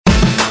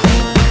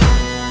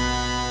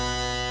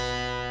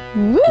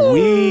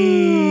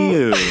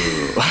Woo!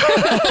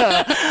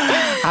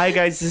 Hi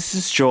guys, this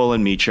is Joel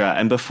and Mitra,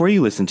 and before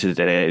you listen to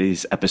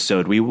today's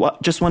episode, we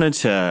just wanted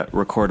to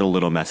record a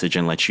little message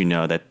and let you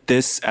know that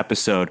this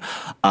episode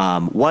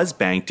was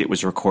banked. It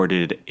was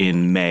recorded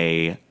in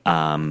May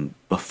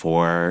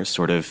before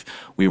sort of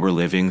we were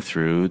living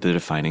through the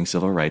defining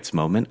civil rights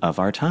moment of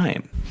our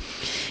time.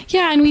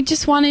 Yeah, and we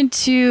just wanted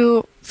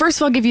to, first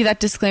of all, give you that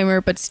disclaimer,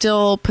 but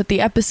still put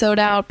the episode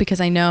out because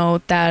I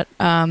know that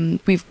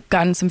we've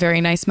gotten some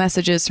very nice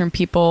messages from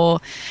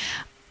people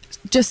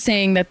just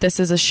saying that this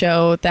is a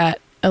show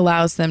that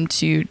allows them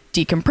to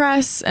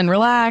decompress and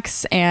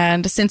relax.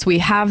 And since we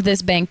have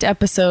this banked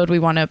episode, we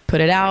want to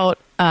put it out.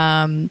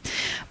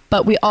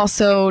 But we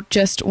also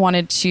just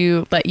wanted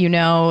to let you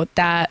know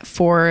that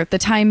for the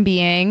time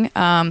being,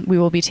 we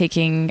will be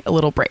taking a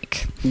little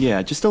break.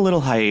 Yeah, just a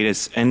little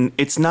hiatus. And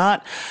it's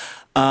not...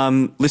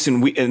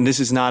 listen, and this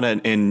is not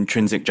an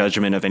intrinsic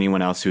judgment of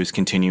anyone else who is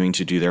continuing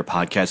to do their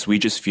podcast. We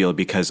just feel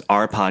because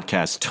our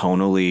podcast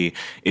tonally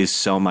is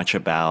so much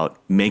about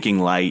making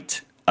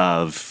light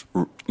of,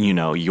 you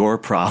know, your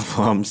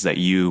problems that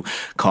you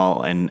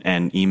call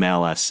and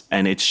email us.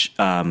 And it's,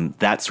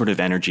 that sort of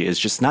energy is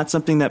just not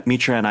something that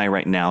Mitra and I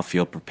right now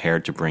feel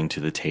prepared to bring to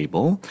the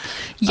table.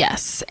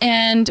 Yes.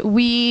 And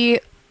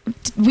we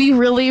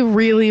really,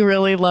 really,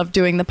 really love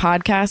doing the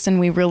podcast, and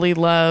we really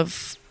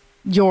love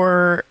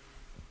your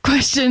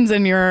questions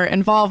and your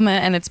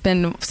involvement, and it's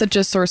been such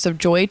a source of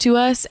joy to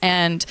us,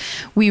 and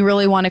we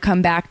really want to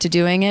come back to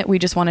doing it. We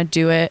just want to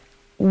do it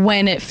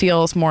when it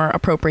feels more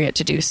appropriate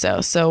to do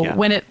so. So yeah.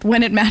 when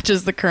it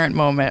matches the current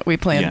moment, we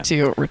plan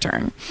to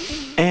return.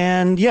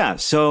 And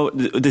so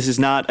this is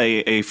not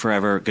a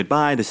forever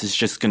goodbye. This is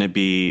just going to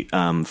be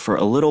for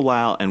a little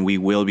while, and we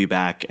will be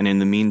back. And in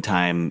the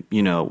meantime,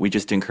 you know, we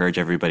just encourage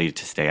everybody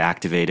to stay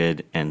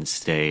activated and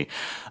stay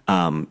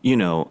involved.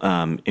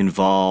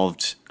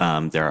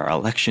 There are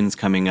elections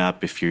coming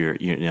up. If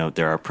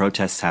there are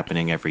protests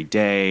happening every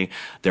day.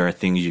 There are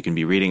things you can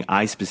be reading.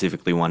 I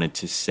specifically wanted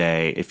to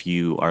say, if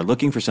you are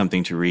looking for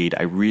something to read,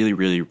 I really,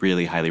 really,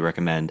 really highly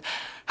recommend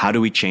How Do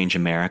We Change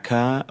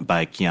America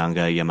by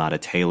Keeanga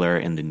Yamada Taylor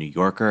in The New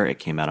Yorker. It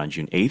came out on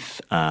June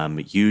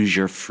 8th. Use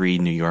your free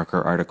New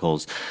Yorker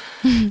articles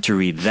to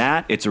read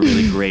that. It's a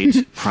really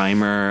great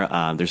primer.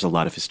 There's a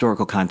lot of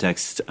historical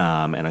context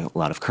and a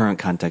lot of current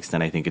context,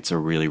 and I think it's a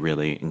really,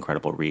 really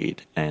incredible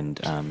read. And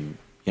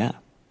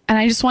And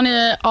I just want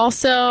to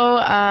also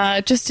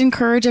just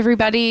encourage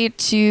everybody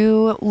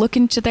to look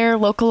into their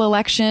local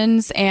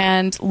elections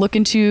and look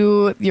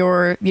into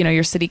your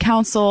city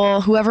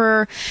council,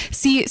 whoever,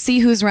 see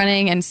who's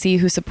running and see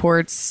who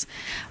supports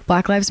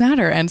Black Lives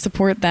Matter and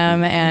support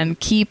them, and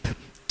keep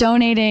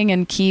donating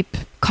and keep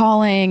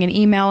calling and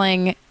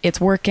emailing.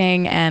 It's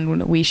working,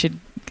 and we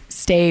should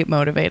stay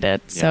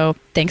motivated. Yeah. So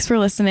thanks for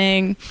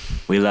listening.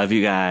 We love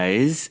you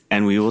guys,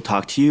 and we will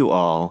talk to you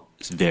all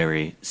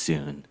very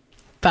soon.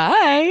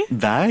 Bye.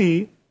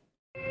 Bye.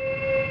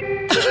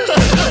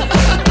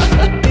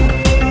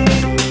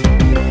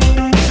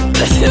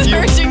 This is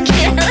urgent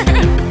care.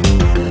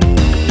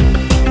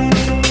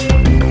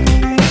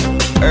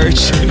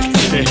 Urgent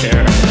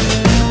care.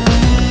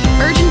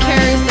 Urgent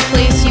care is the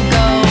place you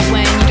go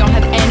when you don't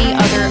have any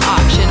other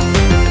option.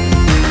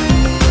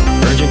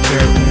 Urgent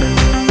care.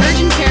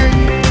 Urgent care.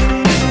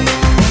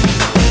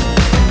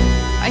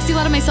 I see a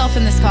lot of myself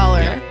in this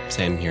caller. Yeah,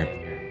 same here.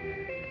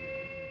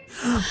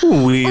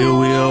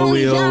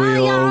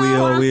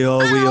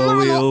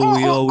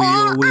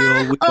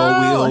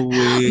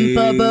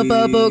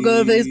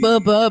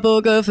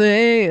 Bubblegum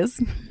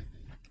face.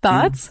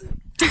 Thoughts?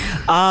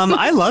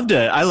 I loved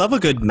it. I love a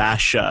good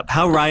mashup.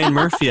 How Ryan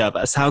Murphy of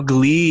us. How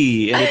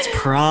Glee in its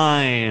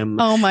prime.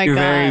 Oh my God. You're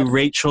very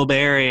Rachel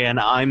Berry,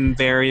 and I'm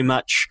very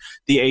much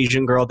the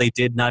Asian girl they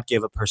did not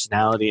give a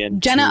personality.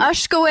 And Jenna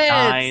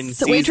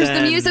Ushkowitz, Waitress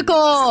the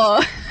Musical.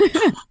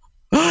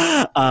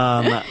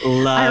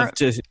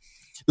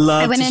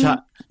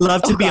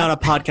 Love to be on a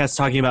podcast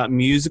talking about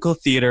musical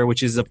theater,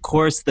 which is, of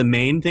course, the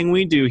main thing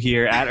we do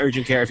here at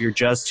Urgent Care. If you're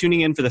just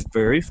tuning in for the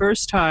very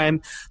first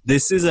time,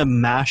 this is a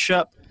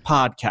mashup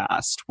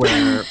podcast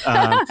where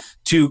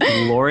two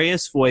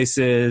glorious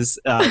voices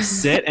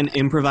sit and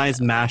improvise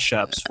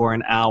mashups for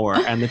an hour.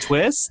 And the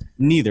twist,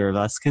 neither of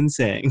us can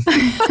sing.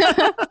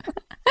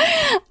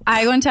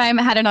 I one time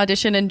had an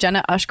audition and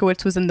Jenna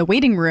Ushkowitz was in the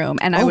waiting room,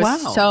 and I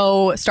was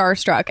so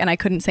starstruck, and I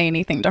couldn't say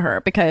anything to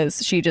her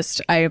because she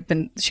was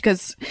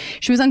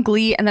on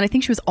Glee, and then I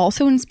think she was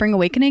also in Spring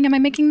Awakening. Am I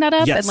making that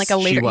up? Yes, and like a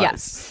later, she was.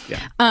 Yes.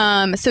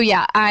 Yeah. So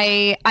yeah,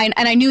 I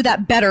knew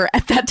that better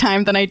at that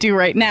time than I do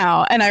right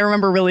now, and I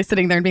remember really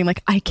sitting there and being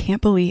like, I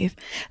can't believe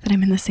that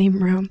I'm in the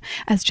same room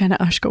as Jenna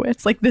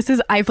Ushkowitz. Like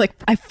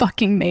I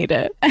fucking made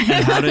it. And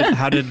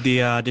how did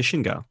the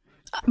audition go?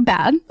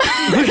 Bad.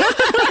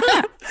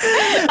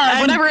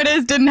 Whatever it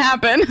is didn't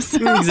happen.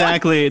 So.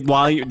 Exactly.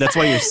 That's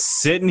why you're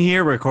sitting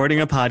here recording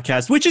a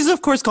podcast, which is,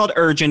 of course, called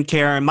Urgent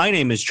Care. My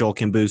name is Joel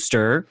Kim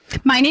Booster.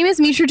 My name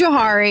is Mitra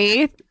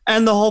Johari.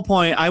 And the whole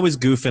point, I was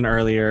goofing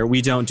earlier.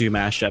 We don't do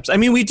mashups. I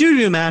mean, we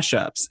do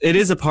mashups. It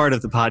is a part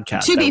of the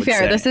podcast. To be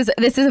fair, this is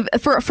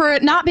for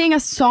it not being a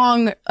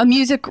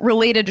music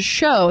related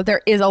show.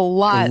 There is a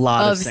lot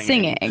of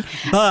singing,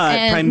 but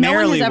and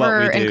primarily no one has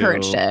ever what we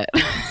encouraged it.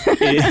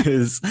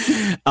 is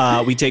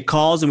we take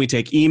calls and we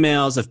take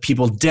emails of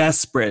people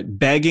desperate,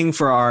 begging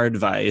for our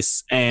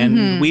advice,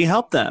 and we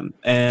help them.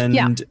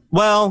 And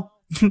well.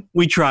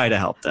 We try to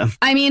help them.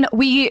 I mean,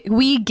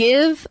 we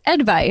give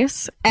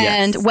advice,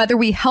 and whether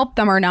we help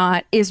them or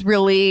not is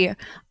really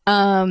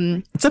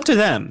it's up to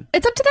them.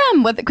 It's up to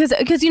them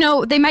because you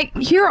know, they might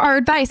hear our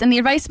advice and the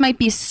advice might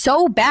be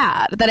so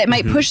bad that it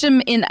might push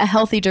them in a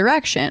healthy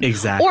direction.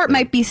 Exactly. Or it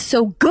might be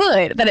so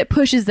good that it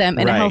pushes them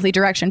in a healthy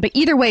direction. But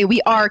either way,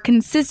 we are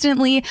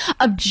consistently,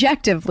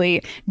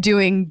 objectively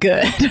doing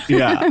good.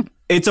 Yeah.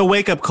 It's a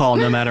wake-up call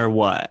no matter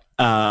what,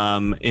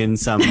 in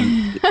some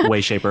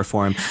way, shape, or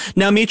form.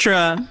 Now,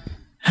 Mitra,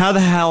 how the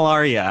hell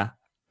are you?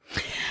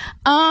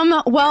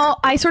 Well,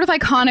 I sort of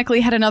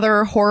iconically had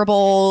another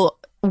horrible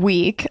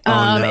week.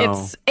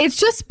 No. It's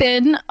just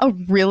been a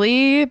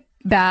really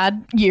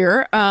bad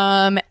year.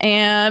 But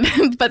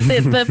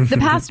the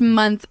past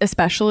month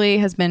especially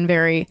has been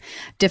very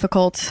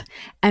difficult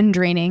and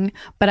draining.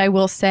 But I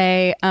will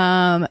say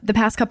the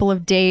past couple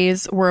of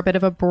days were a bit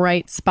of a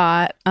bright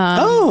spot.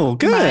 Oh,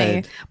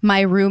 good. My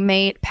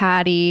roommate,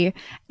 Patty,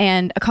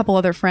 and a couple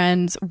other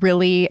friends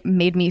really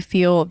made me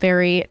feel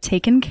very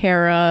taken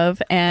care of.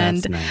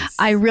 And nice.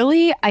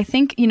 I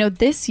think, you know,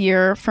 this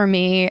year for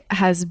me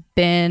has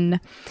been,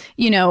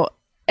 you know,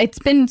 it's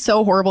been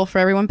so horrible for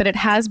everyone, but it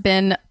has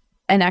been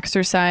an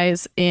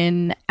exercise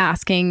in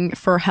asking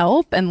for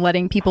help and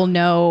letting people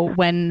know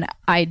when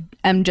I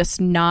am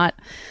just not,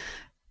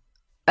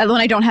 when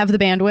I don't have the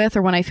bandwidth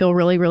or when I feel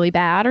really, really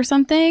bad or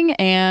something.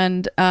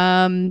 And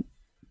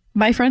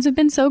my friends have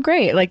been so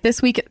great. Like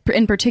this week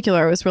in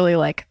particular, I was really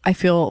like, I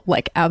feel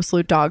like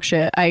absolute dog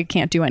shit. I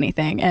can't do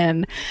anything.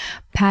 And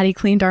Patty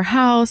cleaned our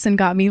house and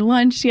got me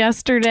lunch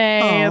yesterday.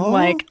 Aww. And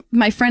like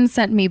my friend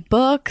sent me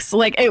books.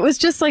 Like it was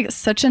just like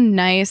such a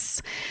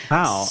nice,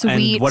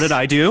 sweet. And what did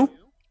I do?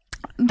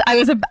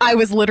 I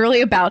was literally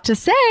about to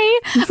say.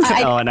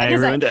 And I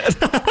ruined it.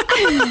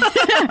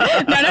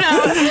 No.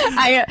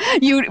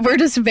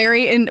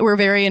 We're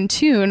very in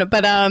tune.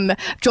 But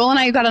Joel and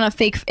I got in a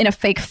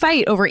fake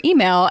fight over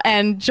email,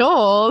 and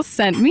Joel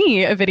sent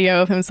me a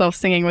video of himself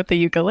singing with the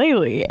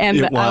ukulele,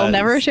 and I'll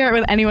never share it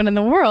with anyone in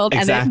the world.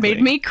 Exactly. And it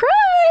made me cry.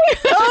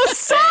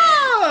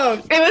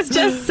 Awesome! It was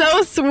just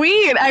so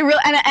sweet.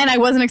 And I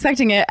wasn't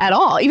expecting it at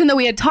all, even though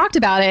we had talked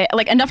about it.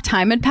 Like enough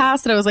time had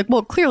passed that I was like,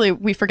 well, clearly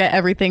we forget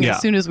everything as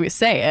soon as we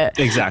say it.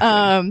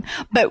 Exactly.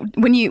 But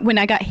when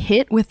I got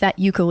hit with that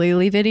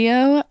ukulele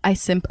video,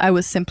 I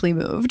was simply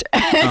moved,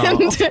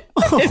 and it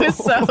was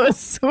so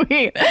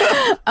sweet.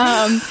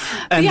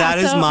 And that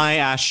is my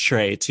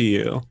ashtray to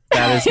you.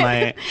 That is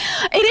my.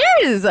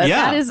 It is.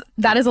 Yeah.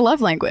 That is a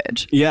love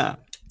language. Yeah.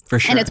 For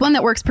sure. And it's one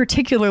that works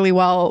particularly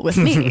well with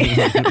me.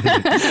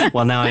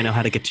 Well, now I know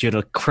how to get you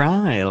to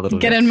cry a little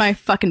bit. Get in my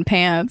fucking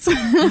pants.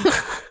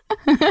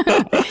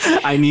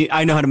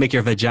 I know how to make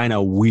your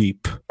vagina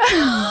weep.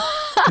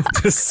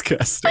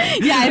 Disgusting.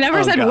 Yeah, I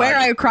never said where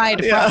I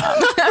cried from.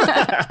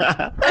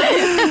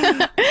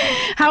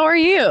 How are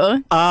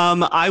you?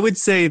 I would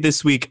say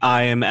this week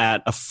I am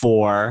at a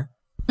 4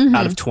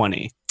 out of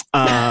 20.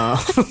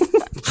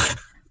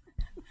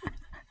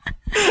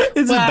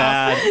 It's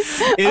bad.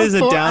 It is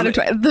a down.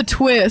 The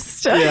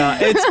twist. Yeah,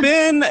 it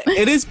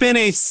has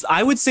been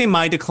I would say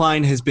my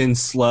decline has been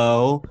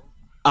slow.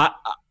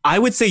 I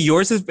would say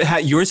yours have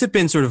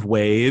been sort of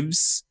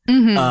waves.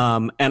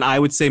 And I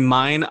would say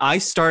mine, I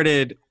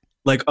started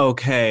like,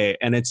 okay.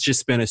 And it's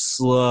just been a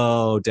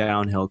slow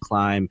downhill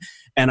climb.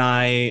 And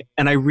I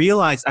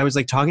realized, I was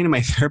like talking to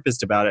my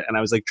therapist about it, and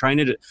I was like trying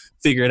to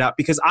figure it out,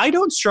 because I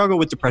don't struggle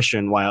with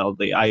depression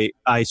wildly. I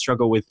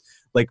struggle with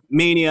like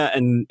mania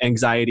and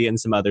anxiety and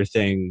some other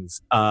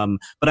things.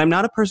 But I'm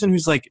not a person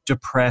who's like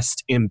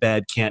depressed in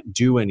bed, can't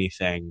do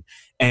anything.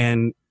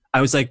 And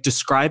I was like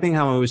describing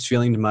how I was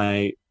feeling to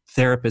my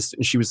therapist,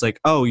 and she was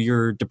like, "Oh,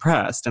 you're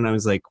depressed." And I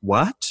was like,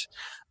 "What?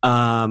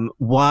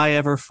 Why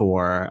ever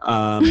for?"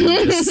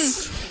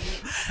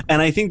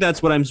 And I think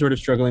that's what I'm sort of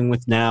struggling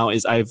with now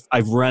is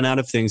I've run out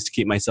of things to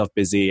keep myself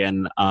busy,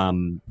 and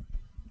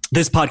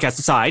this podcast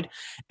aside,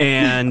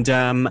 and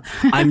I'm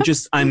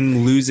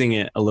losing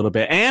it a little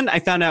bit. And I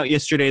found out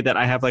yesterday that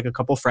I have like a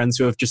couple friends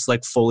who have just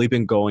like fully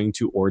been going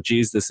to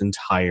orgies this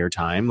entire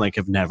time, like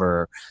have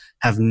never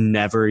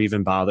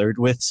even bothered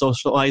with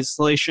social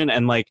isolation.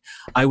 And like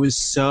I was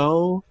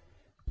so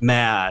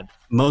mad,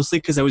 mostly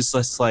because I was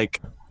just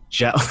like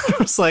I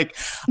was like,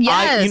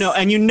 yes.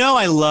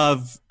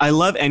 I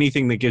love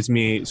anything that gives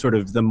me sort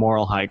of the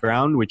moral high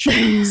ground, which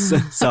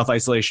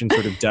self-isolation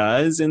sort of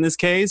does in this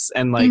case.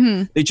 And like,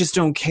 they just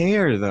don't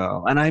care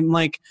though. And I'm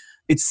like,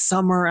 it's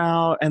summer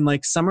out, and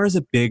like summer is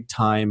a big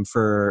time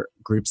for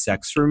group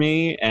sex for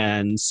me.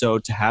 And so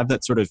to have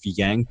that sort of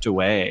yanked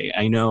away,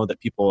 I know that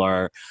people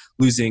are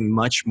losing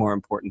much more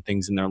important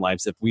things in their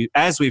lives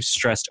as we've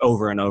stressed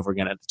over and over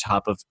again at the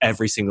top of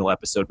every single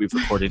episode we've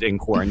recorded in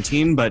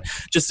quarantine. But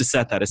just to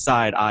set that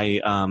aside, I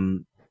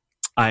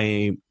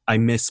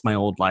miss my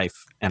old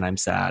life and I'm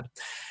sad.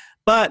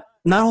 But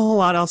not a whole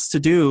lot else to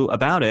do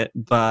about it,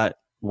 but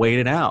wait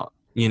it out,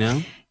 you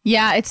know?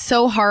 Yeah, it's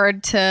so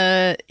hard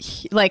to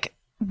like.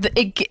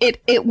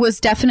 It was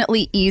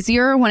definitely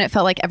easier when it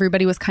felt like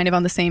everybody was kind of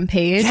on the same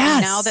page. Yes.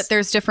 And now that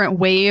there's different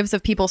waves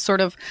of people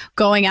sort of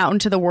going out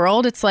into the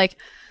world, it's like,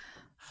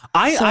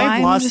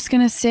 I'm just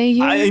going to stay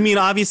here. I mean,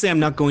 obviously, I'm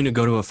not going to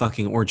go to a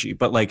fucking orgy,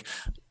 but like,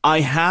 I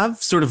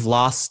have sort of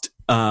lost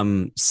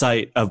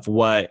sight of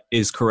what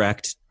is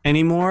correct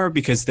anymore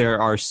because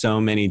there are so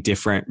many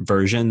different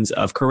versions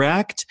of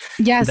correct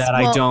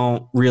I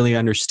don't really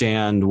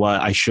understand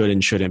what I should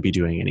and shouldn't be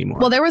doing anymore.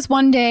 Well, there was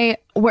one day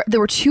where there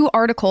were 2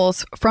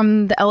 articles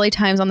from the LA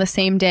Times on the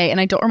same day,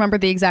 and I don't remember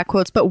the exact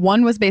quotes, but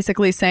one was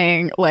basically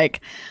saying like,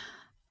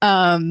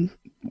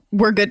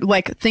 we're good,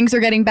 like things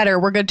are getting better,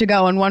 we're good to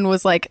go. And one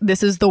was like,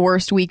 this is the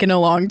worst week in a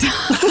long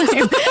time.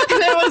 And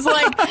it was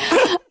like,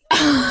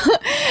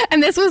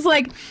 and this was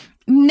like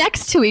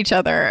next to each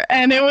other.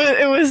 And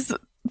it was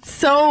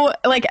so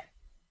like,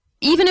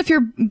 even if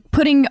you're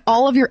putting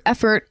all of your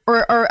effort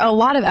or a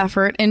lot of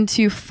effort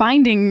into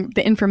finding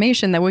the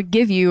information that would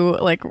give you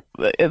like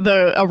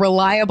a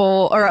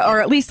reliable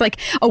or at least like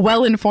a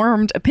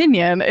well-informed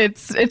opinion,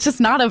 it's just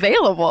not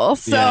available.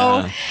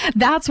 So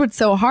that's what's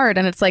so hard.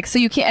 And it's like, so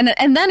you can't,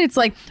 and then it's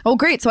like, oh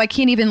great, so I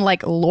can't even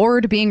like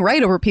lord being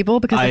right over people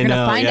because they're going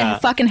to find a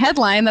fucking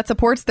headline that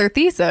supports their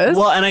thesis.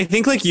 Well, and I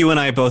think like you and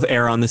I both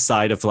err on the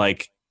side of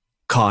like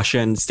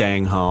caution,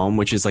 staying home,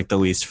 which is like the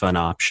least fun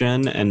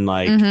option. And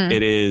like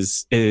it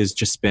is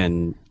just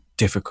been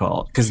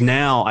difficult because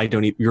now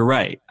you're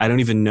right. I don't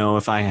even know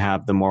if I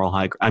have the moral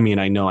high. I mean,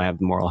 I know I have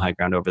the moral high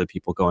ground over the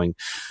people going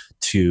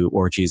to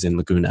orgies in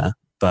Laguna,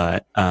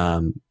 but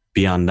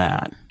beyond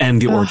that,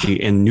 and the orgy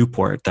in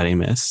Newport that I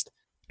missed.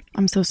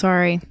 I'm so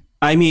sorry.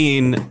 I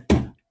mean,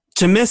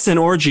 to miss an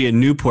orgy in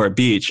Newport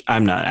Beach,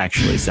 I'm not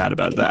actually sad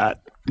about that.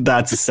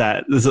 That's a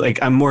sad.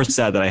 Like, I'm more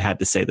sad that I had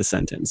to say the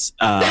sentence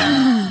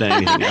than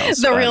anything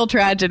else. The real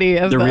tragedy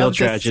of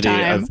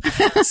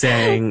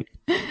saying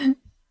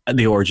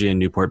the orgy in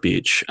Newport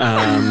Beach.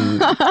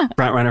 Front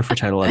runner for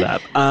title of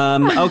that.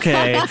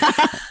 Okay,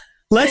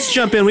 let's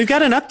jump in. We've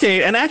got an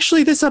update, and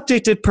actually, this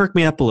update did perk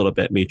me up a little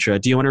bit. Mitra,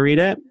 do you want to read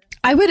it?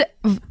 I would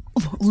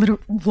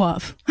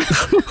love.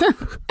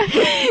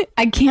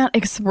 I can't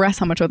express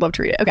how much I'd love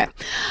to read it. Okay.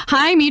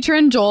 Hi, Mitra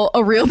and Joel. A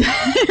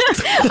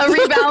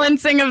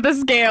rebalancing of the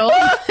scale.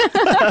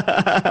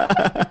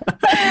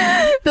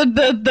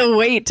 The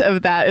weight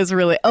of that is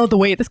really the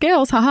weight, the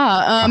scales.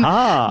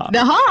 Haha.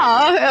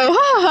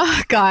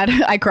 God,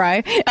 I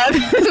cry.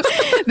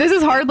 This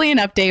is hardly an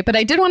update, but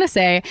I did want to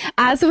say,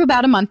 as of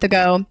about a month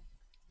ago,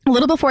 a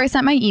little before I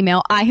sent my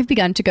email, I have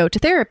begun to go to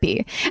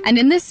therapy. And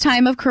in this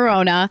time of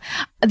Corona,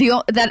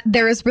 that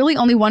there is really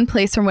only one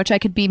place from which I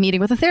could be meeting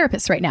with a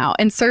therapist right now.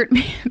 Insert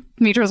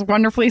Mitra's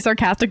wonderfully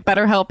sarcastic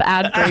BetterHelp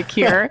ad break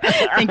here.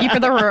 Thank you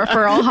for the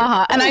referral.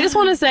 Haha. And I just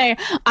want to say,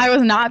 I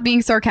was not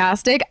being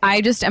sarcastic.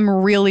 I just am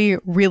really,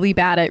 really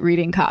bad at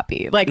reading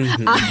copy. Like,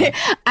 I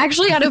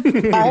actually, out of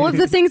all of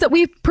the things that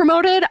we've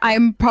promoted,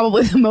 I'm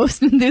probably the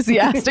most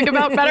enthusiastic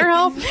about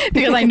BetterHelp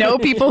because I know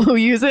people who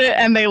use it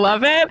and they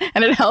love it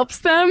and it helps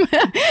them.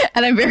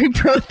 And I'm very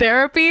pro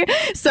therapy.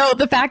 So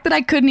the fact that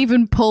I couldn't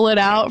even pull it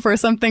out for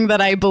something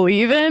that I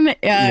believe in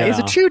is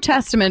a true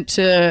testament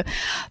to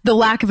the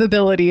lack of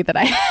ability that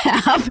I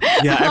have.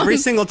 Yeah, every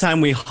single time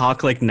we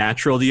hawk like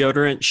natural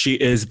deodorant, she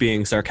is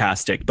being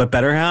sarcastic. But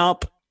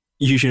BetterHelp,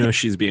 you should know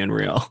she's being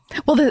real.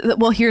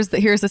 Well, here's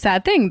the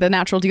sad thing: the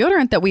natural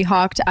deodorant that we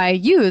hawked, I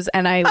use,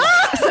 and I.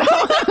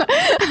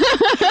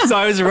 So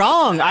I was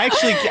wrong.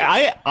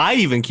 I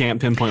even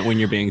can't pinpoint when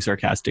you're being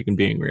sarcastic and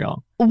being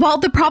real. Well,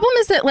 the problem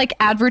is that like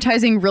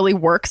advertising really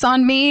works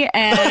on me,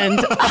 and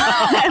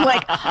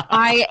like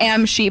I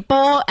am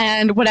sheeple,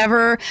 and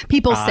whatever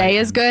people say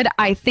is good,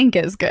 I think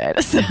is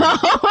good. So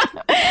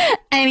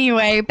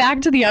anyway,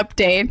 back to the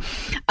update.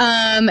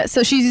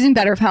 So she's using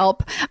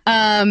BetterHelp.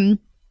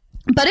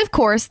 But of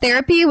course,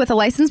 therapy with a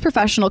licensed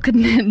professional could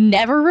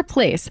never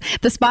replace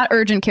the spot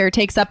urgent care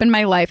takes up in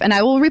my life, and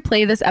I will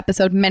replay this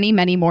episode many,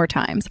 many more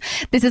times.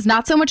 This is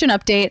not so much an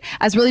update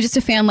as really just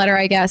a fan letter,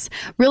 I guess.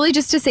 Really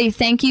just to say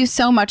thank you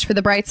so much for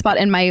the bright spot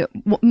in my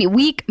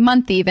week,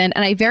 month even,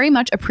 and I very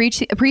much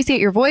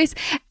appreciate your voice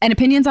and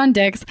opinions on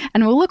dicks,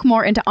 and will look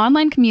more into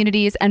online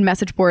communities and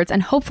message boards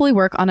and hopefully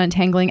work on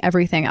untangling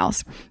everything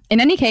else. In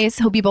any case,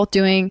 hope you both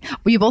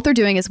are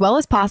doing as well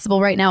as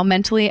possible right now,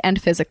 mentally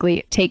and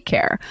physically. Take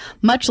care.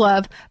 Much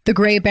love, the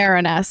Gray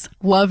Baroness.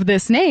 Love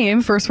this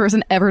name. First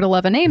person ever to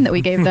love a name that we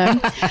gave them.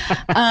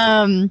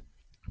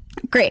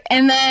 Great.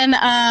 And then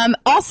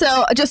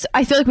also, just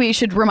I feel like we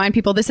should remind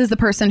people, this is the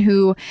person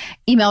who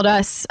emailed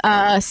us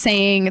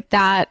saying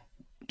that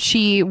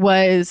she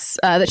was,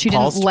 that she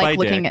didn't like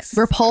looking at,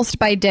 repulsed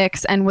by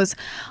dicks and was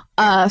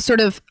sort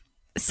of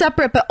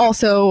separate but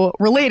also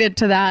related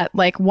to that,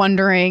 like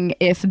wondering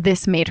if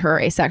this made her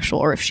asexual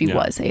or if she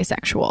was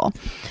asexual.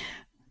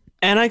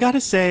 And I gotta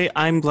say,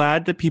 I'm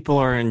glad that people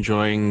are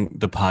enjoying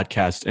the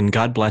podcast, and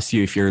God bless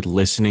you if you're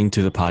listening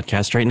to the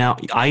podcast right now.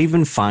 I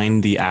even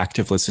find the act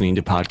of listening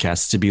to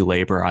podcasts to be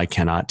labor I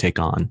cannot take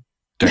on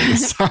during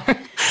this time.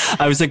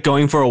 I was like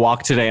going for a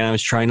walk today and I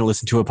was trying to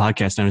listen to a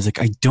podcast and I was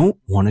like, I don't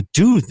want to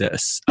do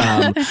this.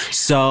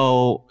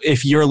 So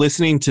if you're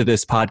listening to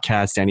this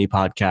podcast, any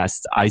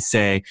podcast, I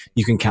say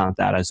you can count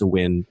that as a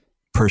win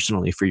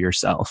personally for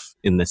yourself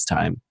in this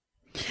time.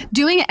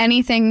 Doing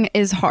anything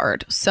is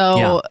hard.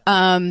 So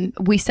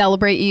we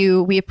celebrate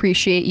you. We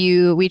appreciate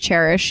you. We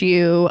cherish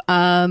you.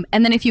 And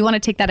then if you want to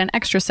take that an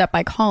extra step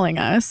by calling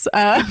us,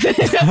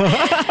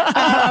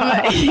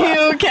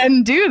 you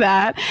can do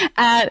that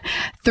at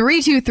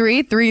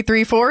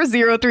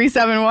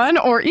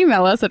 323-334-0371 or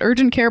email us at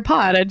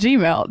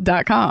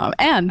urgentcarepod@gmail.com.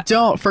 And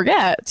don't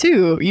forget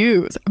to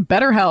use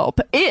BetterHelp.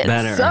 It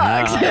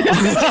sucks.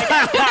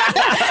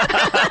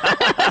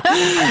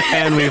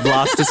 And we've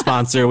lost a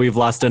sponsor. We've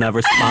lost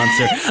another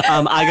sponsor.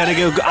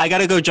 I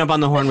gotta go jump on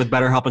the horn with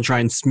BetterHelp and try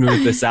and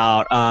smooth this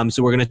out.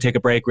 So we're gonna take a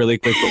break really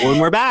quick, but when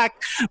we're back,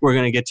 we're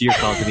gonna get to your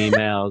calls and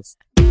emails.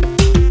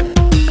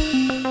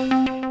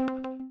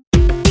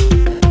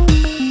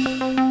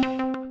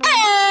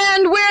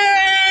 And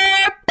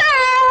we're back.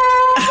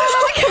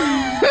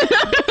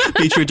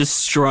 Feature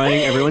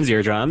destroying everyone's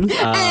eardrums.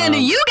 And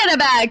you get it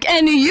back.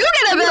 And you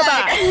get it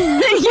back.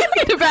 And you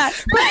get it back.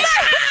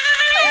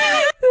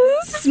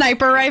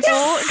 Sniper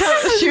rifle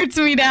shoots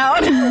me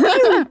down.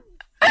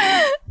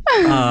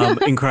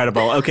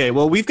 Incredible. Okay,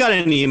 well, we've got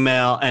an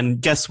email, and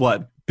guess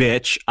what,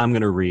 bitch? I'm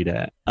gonna read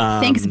it.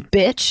 Thanks,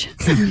 bitch.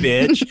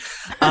 Bitch.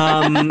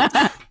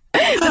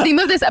 The theme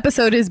of this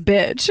episode is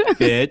bitch.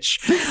 Bitch.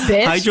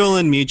 Hi, Joel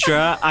and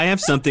Mitra. I have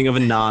something of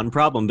a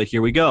non-problem, but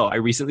here we go. I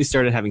recently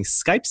started having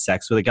Skype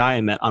sex with a guy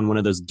I met on one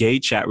of those gay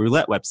chat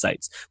roulette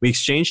websites. We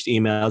exchanged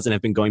emails and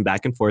have been going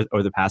back and forth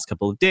over the past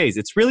couple of days.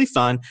 It's really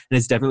fun and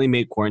has definitely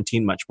made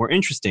quarantine much more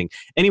interesting.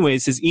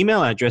 Anyways, his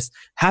email address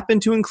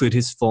happened to include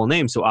his full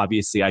name, so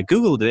obviously I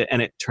Googled it,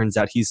 and it turns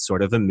out he's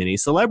sort of a mini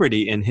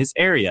celebrity in his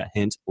area.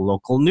 Hint,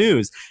 local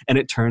news. And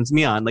it turns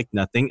me on like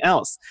nothing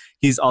else.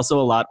 He's also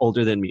a lot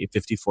older than me,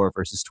 54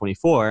 versus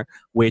 24,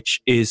 which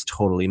is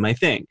totally my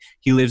thing.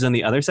 He lives on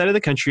the other side of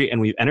the country,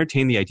 and we've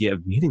entertained the idea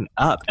of meeting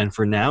up, and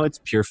for now it's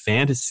pure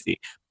fantasy.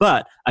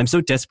 But I'm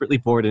so desperately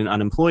bored and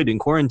unemployed in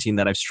quarantine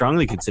that I've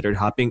strongly considered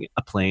hopping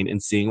a plane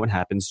and seeing what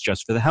happens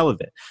just for the hell of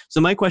it.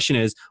 So my question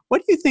is, what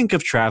do you think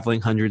of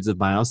traveling hundreds of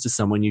miles to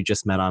someone you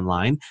just met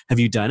online? Have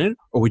you done it,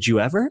 or would you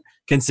ever?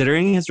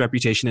 Considering his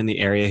reputation in the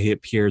area, he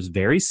appears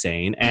very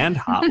sane and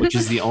hot, which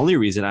is the only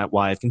reason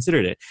why I've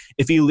considered it.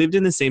 If he lived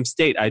in the same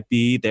state, I'd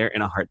be there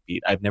in a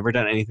heartbeat. I've never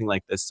done anything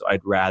like this, so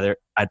I'd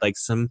like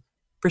some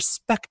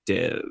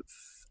perspective.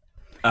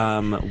 What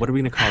are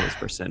we going to call this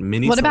person?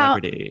 Mini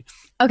celebrity.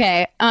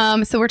 Okay.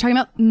 So we're talking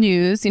about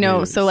news,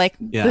 news. So like,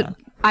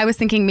 I was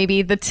thinking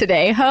maybe the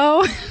Today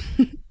Ho.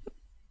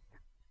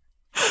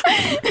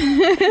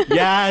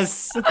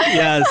 Yes,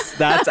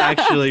 that's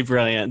actually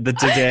brilliant. The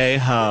Today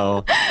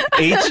Ho.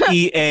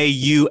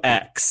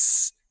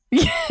 HEAUX.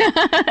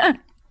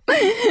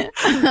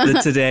 The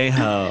Today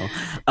Ho.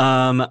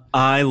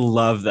 I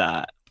love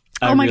that.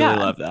 I really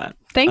love that.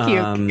 Thank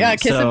you.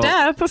 Kiss of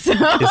death. Kiss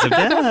of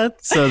death.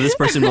 So this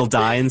person will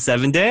die in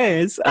 7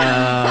 days.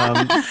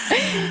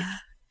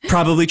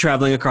 Probably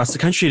traveling across the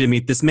country to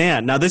meet this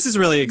man. Now, this is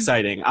really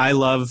exciting. I'm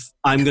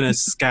going to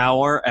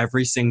scour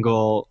every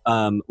single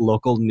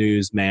local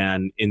news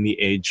man in the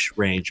age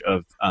range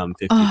of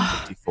 50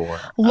 to 54.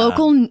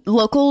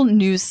 Local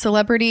news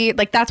celebrity.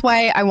 Like, that's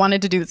why I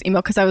wanted to do this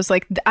email, because I was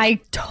like, I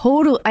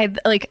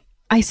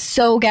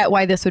so get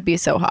why this would be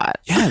so hot.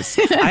 Yes.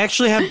 I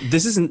actually have,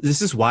 this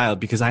is wild,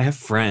 because I have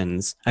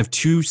friends, I have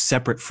 2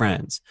 separate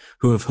friends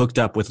who have hooked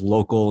up with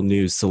local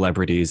news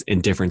celebrities in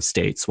different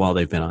states while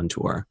they've been on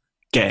tour.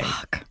 Gay.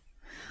 Fuck.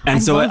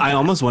 And so I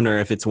almost wonder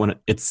if it's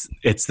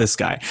this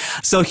guy.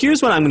 So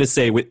here's what I'm going to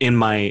say in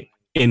my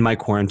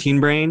quarantine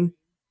brain.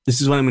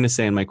 This is what I'm going to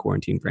say in my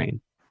quarantine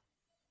brain.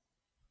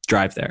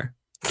 Drive there.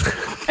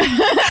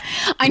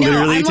 I know.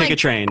 Literally take a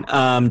train.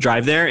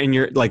 Drive there and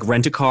you're like,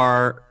 rent a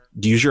car,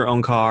 use your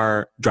own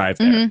car, drive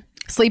there. Mm-hmm.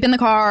 Sleep in the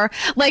car.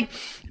 Like,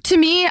 to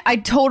me,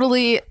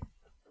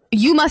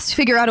 you must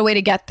figure out a way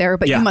to get there,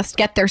 but you must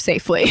get there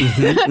safely.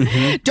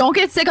 Don't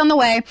get sick on the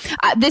way.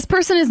 This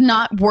person is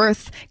not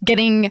worth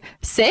getting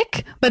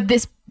sick, but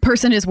this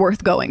person is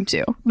worth going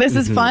to. This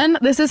is fun.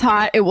 This is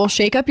hot. It will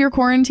shake up your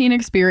quarantine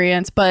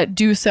experience, but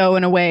do so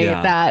in a way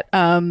that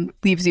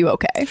leaves you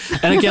okay.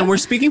 And again, we're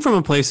speaking from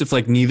a place of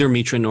like neither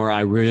Mitra nor I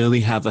really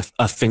have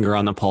a finger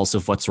on the pulse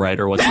of what's right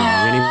or what's wrong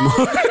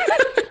anymore.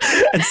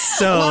 And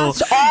so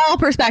lost all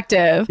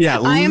perspective. Yeah,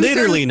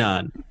 literally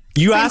none.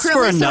 You asked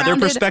for another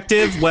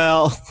perspective?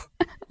 Well,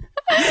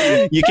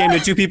 You came to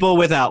two people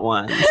without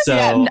one. So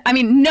Yeah, I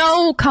mean,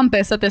 no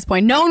compass at this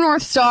point, no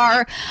North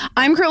Star.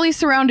 I'm currently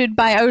surrounded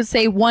by, I would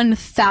say,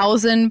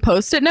 1,000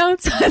 Post-it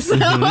notes. So.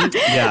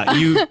 Yeah,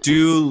 you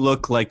do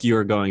look like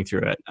you're going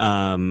through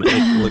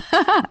it.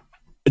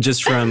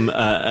 Just from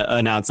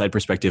an outside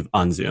perspective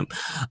on Zoom.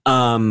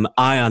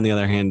 I, on the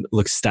other hand,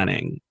 look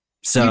stunning.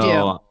 So, You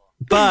do.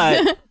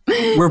 but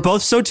we're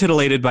both so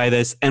titillated by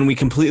this, and we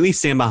completely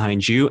stand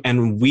behind you,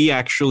 and we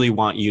actually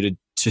want you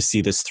to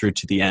see this through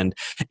to the end.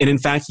 And in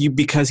fact,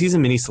 because he's a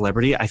mini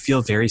celebrity, I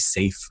feel very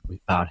safe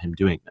about him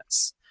doing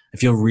this. I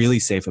feel really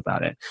safe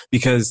about it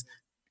because,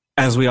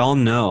 as we all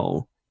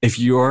know, if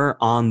you're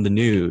on the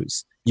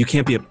news, you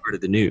can't be a part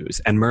of the news,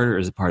 and murder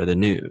is a part of the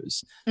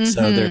news.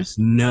 So there's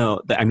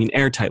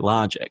airtight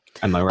logic.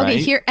 Am I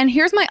right? Okay,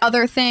 here's my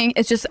other thing.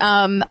 It's just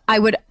I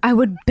would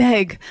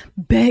beg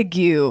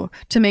you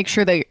to make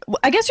sure that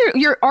I guess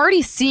you're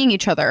already seeing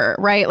each other,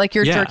 right? Like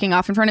you're jerking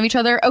off in front of each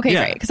other. Okay,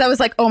 great. Because I was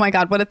like, oh my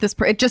god, what if this?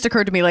 It just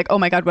occurred to me like, oh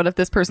my god, what if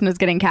this person is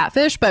getting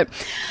catfish? But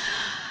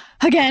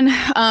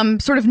again,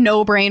 sort of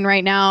no brain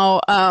right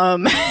now.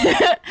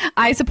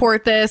 I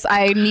support this.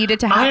 I need it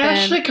to happen. I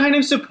actually kind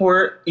of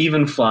support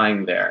even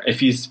flying there if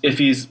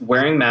he's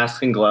wearing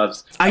masks and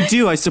gloves. I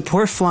do. I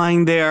support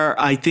flying there.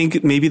 I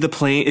think maybe the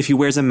plane, if he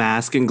wears a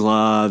mask and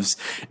gloves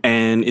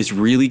and is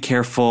really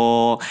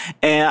careful,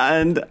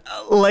 and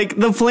like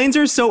the planes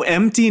are so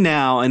empty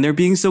now and they're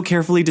being so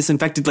carefully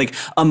disinfected. Like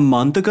a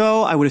month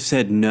ago, I would have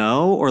said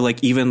no, or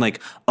like even like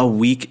a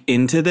week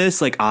into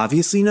this, like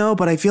obviously no,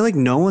 but I feel like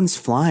no one's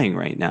flying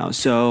right now.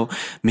 So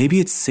maybe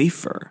it's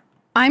safer.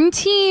 I'm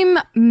team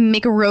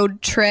make a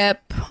road trip.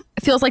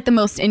 It feels like the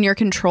most in your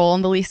control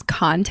and the least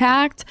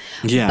contact.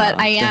 Yeah,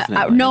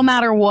 but no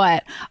matter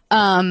what,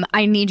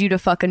 I need you to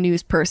fuck a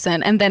news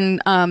person and then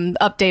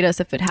update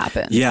us if it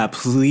happens. Yeah,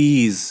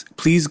 please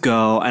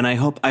go. And I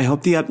hope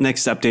the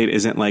next update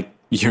isn't like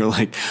you're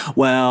like,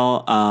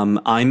 well,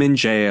 I'm in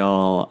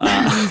jail.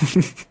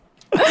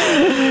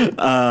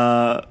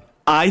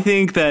 I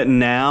think that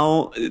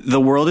now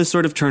the world is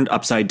sort of turned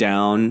upside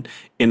down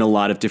in a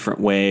lot of different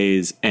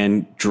ways,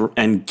 and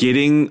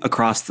getting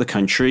across the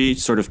country,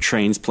 sort of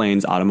trains,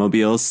 planes,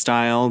 automobiles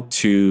style,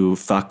 to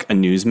fuck a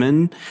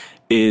newsman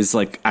is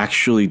like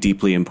actually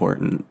deeply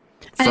important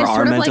for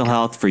our mental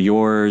health, for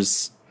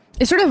yours.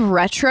 It's sort of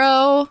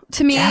retro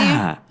to me.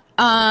 Yeah.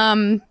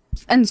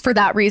 And for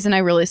that reason, I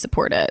really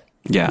support it.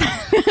 Yeah.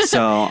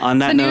 So on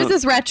that note, the news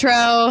is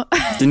retro.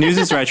 The news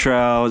is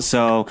retro.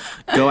 So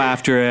go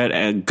after it.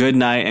 And good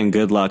night and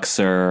good luck,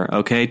 sir.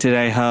 Okay,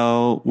 today,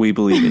 ho. We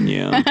believe in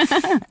you.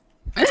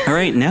 All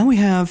right. Now we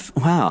have,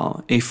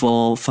 a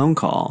full phone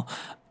call.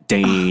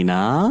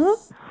 Dana?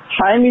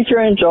 Hi,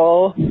 Mitra and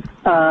Joel.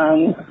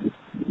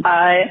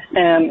 I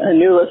am a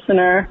new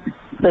listener.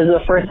 This is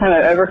the first time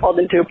I've ever called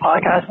into a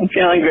podcast. I'm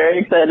feeling very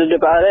excited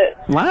about it.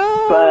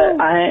 Wow. But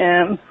I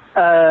am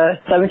a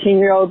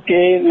 17-year-old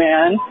gay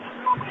man.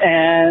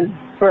 And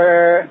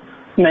for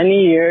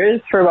many years,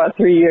 for about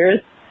 3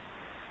 years,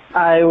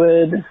 I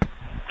would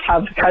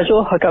have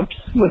casual hookups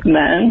with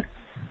men.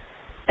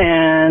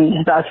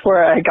 And that's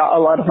where I got a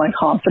lot of my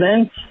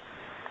confidence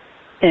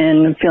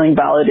in feeling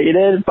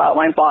validated about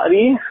my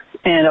body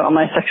and about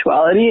my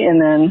sexuality. And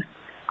then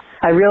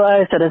I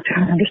realized that it's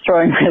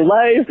destroying my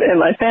life and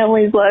my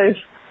family's life.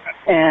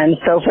 And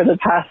so for the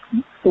past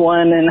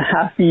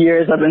 1.5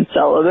 years, I've been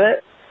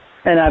celibate.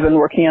 And I've been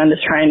working on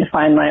just trying to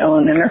find my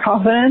own inner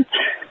confidence.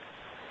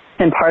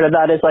 And part of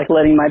that is like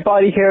letting my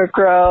body hair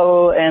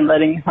grow and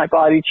letting my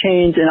body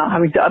change and not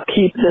having to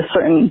upkeep this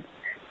certain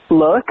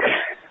look.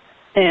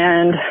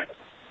 And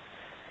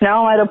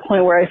now I'm at a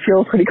point where I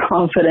feel pretty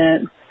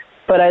confident,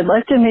 but I'd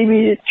like to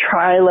maybe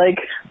try like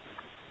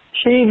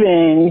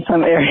shaving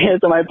some areas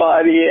of my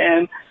body.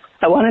 And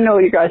I want to know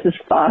what you guys'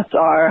 thoughts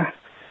are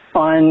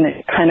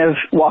on kind of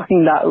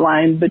walking that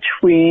line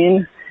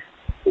between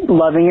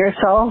loving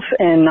yourself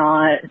and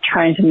not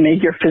trying to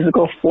make your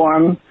physical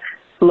form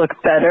look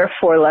better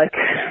for like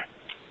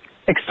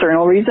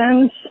external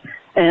reasons,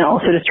 and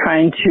also just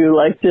trying to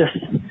like just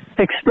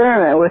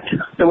experiment with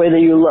the way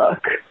that you look.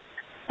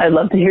 I'd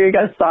love to hear your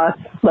guys'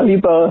 thoughts. Love you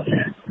both.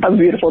 Have a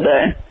beautiful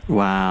day.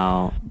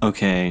 Wow.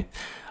 Okay.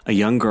 A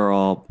young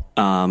girl,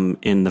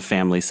 in the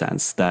family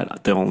sense,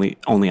 that the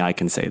only I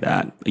can say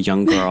that a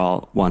young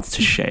girl wants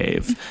to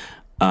shave.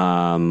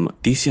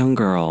 These young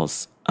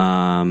girls,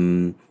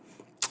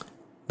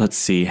 let's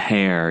see,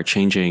 hair,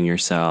 changing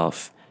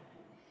yourself,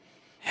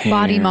 hair,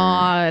 body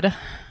mod,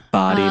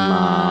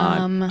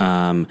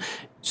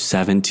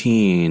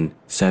 17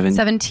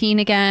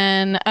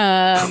 again.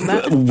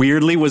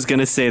 Weirdly was going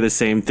to say the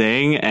same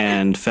thing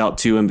and felt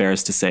too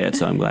embarrassed to say it,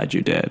 so I'm glad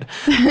you did.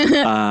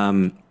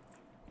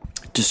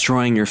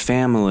 Destroying your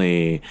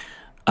family,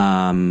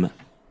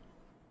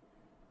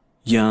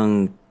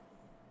 young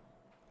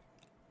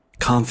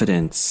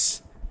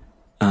confidence.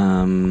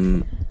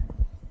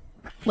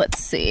 Let's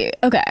see.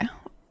 Okay.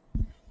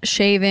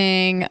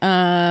 Shaving.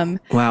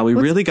 Wow, we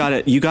really got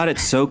it. You got it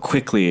so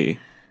quickly.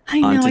 I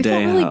know. On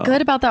Today I felt really Ho.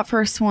 good about that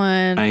first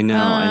one. I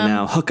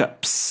know.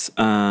 Hookups.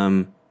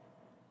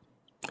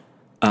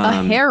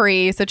 a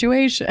hairy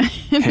situation.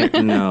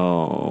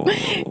 No.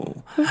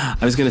 I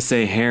was going to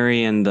say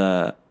Harry and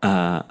the...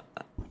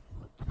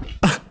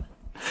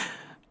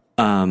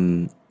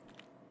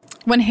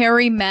 When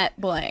Harry met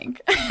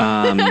blank.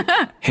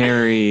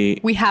 Harry...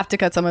 We have to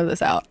cut some of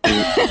this out.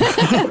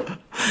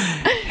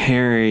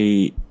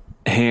 Harry,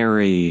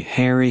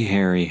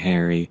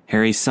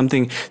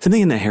 something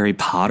in the Harry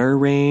Potter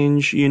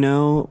range, you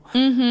know?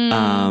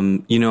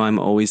 Mm-hmm. You know, I'm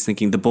always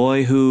thinking the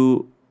boy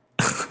who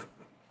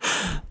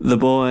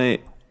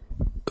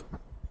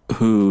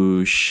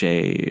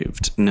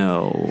shaved.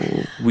 No,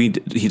 he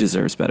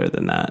deserves better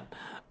than that.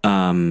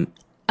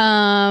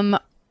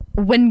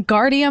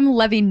 Wingardium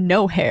Levy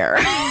no hair.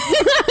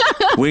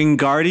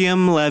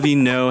 Wingardium Levy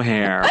no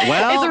hair.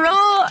 Well, it's a real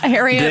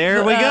Harriet.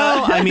 There we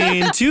go. I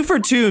mean, 2 for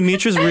 2.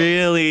 Mitra's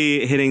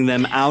really hitting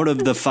them out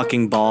of the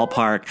fucking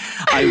ballpark.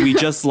 We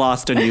just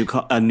lost a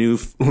new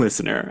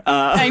listener.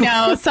 I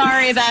know.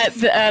 Sorry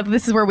that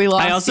this is where we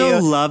lost. I also you.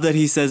 love that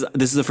he says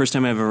this is the first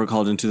time I've ever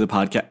called into the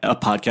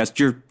podcast.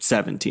 You're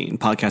 17.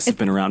 Podcasts have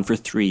been around for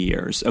 3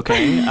 years.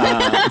 Okay,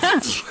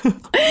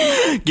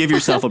 give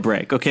yourself a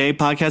break. Okay,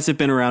 podcasts have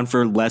been around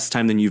for less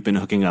time than you've been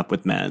hooking up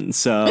with men.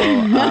 So.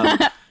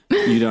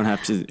 You don't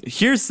have to.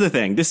 Here's the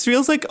thing. This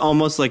feels like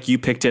almost like you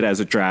picked it as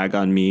a drag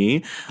on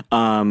me,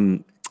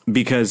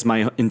 because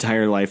my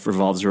entire life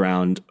revolves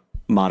around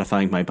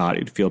modifying my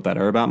body to feel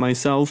better about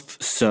myself.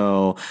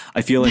 So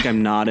I feel like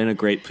I'm not in a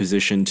great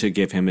position to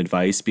give him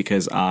advice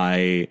because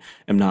I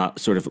am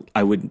not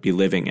I wouldn't be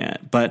living it.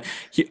 But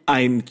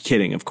I'm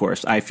kidding, of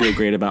course. I feel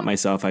great about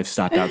myself. I've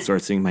stopped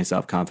outsourcing my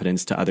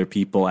self-confidence to other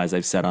people, as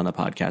I've said on the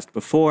podcast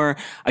before.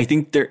 I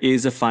think there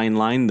is a fine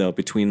line, though,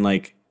 between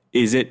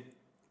is it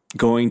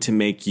going to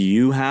make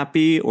you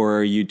happy, or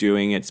are you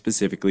doing it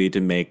specifically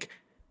to make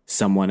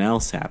someone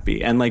else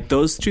happy? And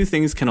those two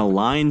things can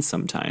align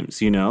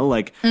sometimes, you know,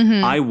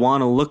 I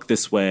want to look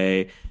this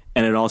way,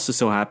 and it also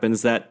so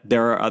happens that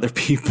there are other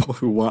people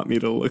who want me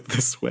to look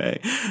this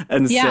way.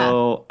 And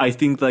so I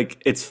think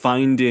it's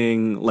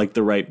finding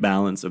the right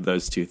balance of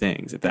those two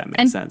things, if that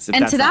makes sense.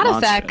 And to that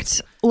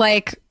effect,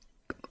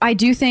 I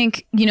do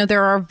think, you know,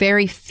 there are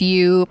very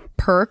few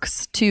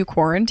perks to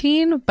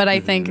quarantine, but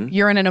I think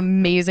you're in an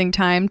amazing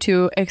time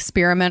to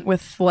experiment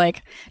with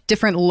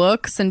different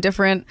looks and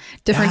different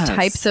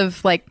types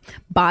of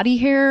body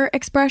hair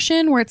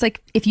expression, where it's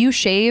if you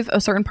shave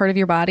a certain part of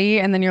your body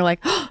and then you're like,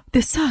 oh,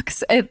 this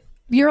sucks.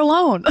 You're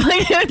alone.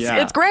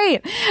 It's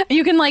great.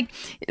 You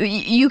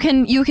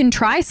can you can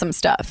try some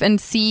stuff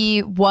and see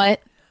what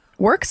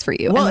works for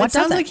you. Well, and what it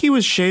sounds doesn't. like he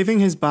was shaving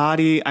his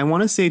body, I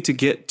want to say,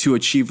 to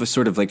achieve a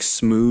sort of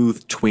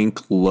smooth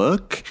twink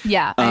look.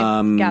 Yeah,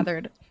 I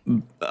gathered.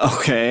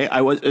 Okay,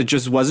 I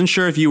just wasn't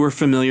sure if you were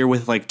familiar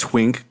with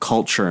twink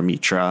culture,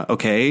 Mitra.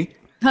 Okay,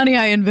 honey,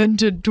 I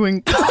invented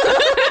twink.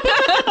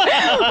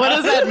 What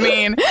does that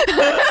mean?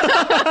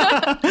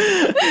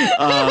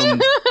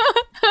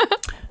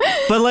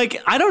 But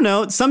I don't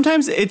know.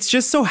 Sometimes it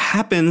just so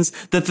happens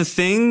that the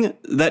thing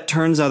that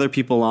turns other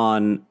people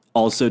on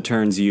also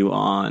turns you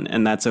on,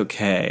 and that's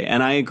okay.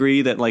 And I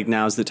agree that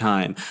now's the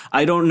time.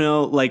 I don't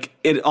know,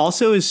 it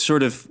also is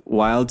sort of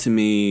wild to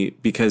me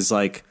because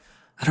I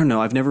don't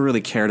know, I've never really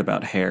cared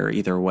about hair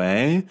either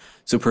way.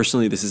 So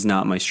personally, this is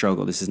not my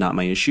struggle. This is not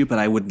my issue, but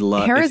I would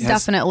love... Hair is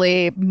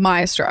definitely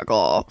my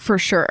struggle, for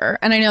sure.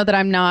 And I know that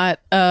I'm not...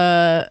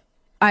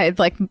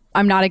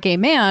 I'm not a gay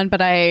man, but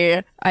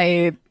I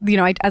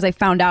as I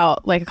found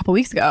out a couple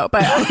weeks ago,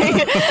 but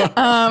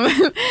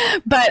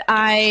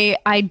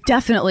I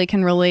definitely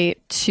can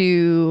relate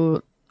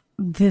to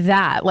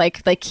that. I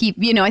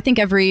think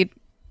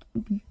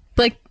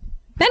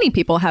many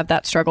people have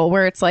that struggle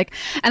where it's and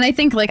I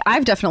think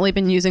I've definitely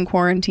been using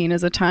quarantine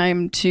as a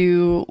time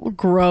to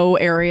grow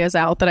areas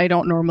out that I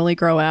don't normally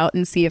grow out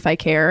and see if I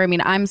care. I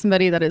mean, I'm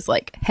somebody that is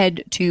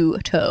head to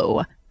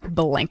toe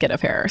blanket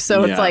of hair.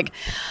 So it's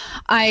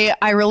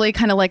I really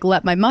kind of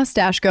let my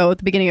mustache go at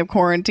the beginning of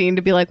quarantine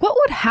to be what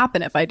would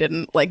happen if I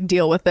didn't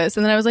deal with this?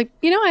 And then I was I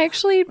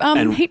actually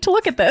hate to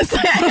look at this.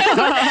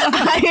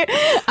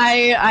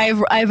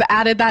 I've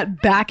added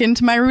that back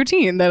into my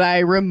routine, that I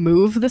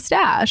remove the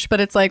stash.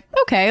 But it's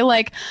okay,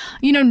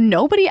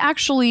 nobody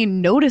actually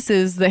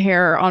notices the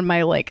hair on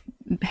my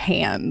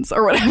hands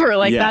or whatever.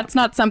 That's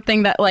not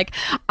something that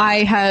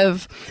I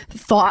have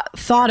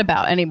thought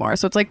about anymore.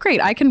 So it's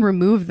great, I can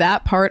remove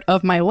that part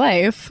of my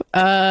life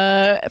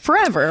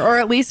forever, or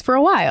at least for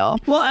a while.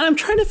 Well, and I'm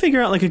trying to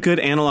figure out a good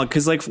analog,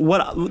 because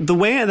the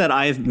way that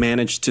I've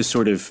managed to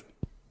sort of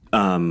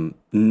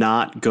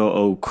not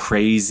go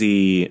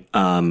crazy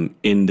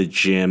in the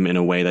gym in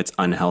a way that's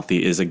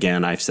unhealthy is,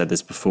 again, I've said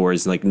this before,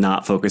 is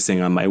not focusing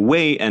on my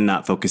weight and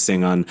not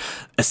focusing on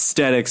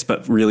aesthetics,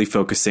 but really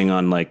focusing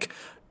on my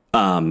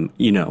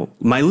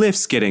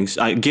lifts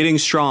getting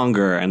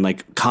stronger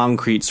and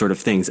concrete sort of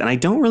things. And I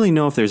don't really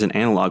know if there's an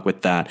analog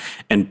with that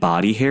and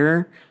body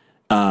hair,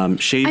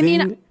 shaving. I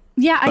mean,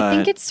 yeah, I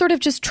think it's sort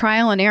of just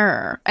trial and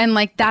error. And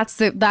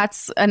that's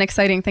an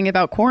exciting thing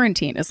about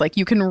quarantine is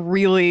you can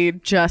really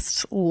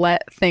just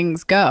let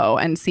things go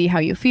and see how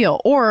you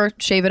feel, or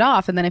shave it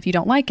off. And then if you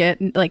don't like it,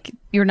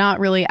 you're not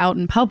really out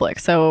in public.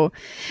 So,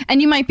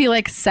 and you might be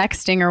like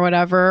sexting or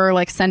whatever, or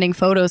like sending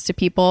photos to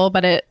people,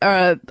 but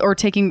or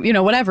taking,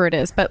 whatever it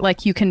is. But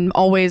like you can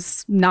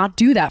always not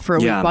do that for a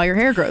week while your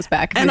hair grows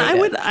back. And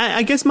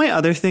I guess my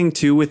other thing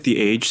too with the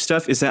age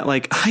stuff is that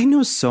like I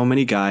know so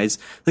many guys,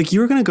 like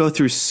you're going to go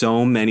through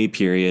so many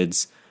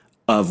periods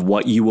of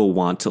what you will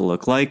want to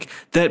look like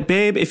that,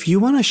 babe, if you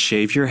want to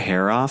shave your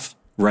hair off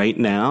right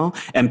now,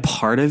 and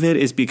part of it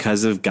is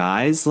because of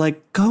guys,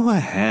 like go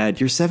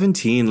ahead, you're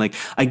 17. Like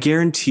I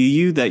guarantee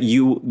you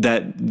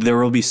that there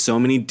will be so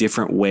many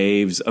different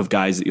waves of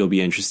guys that you'll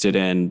be interested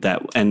in,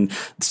 and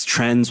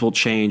trends will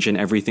change and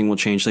everything will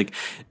change. Like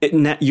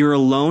you're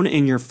alone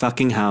in your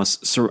fucking house,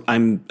 so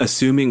I'm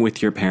assuming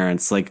with your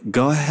parents, like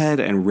go ahead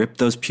and rip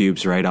those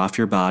pubes right off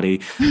your body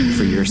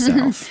for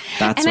yourself.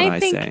 That's what I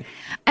say.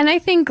 And I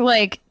think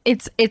like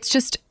it's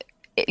just,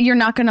 you're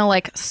not gonna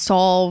like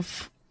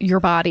solve your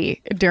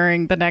body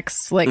during the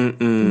next like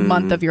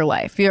month of your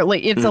life. You're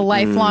like, it's a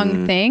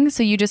lifelong thing.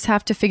 So you just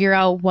have to figure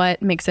out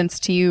what makes sense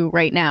to you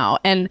right now.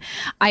 And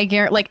I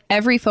guarantee like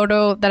every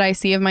photo that I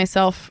see of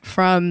myself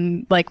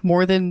from like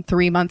more than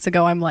 3 months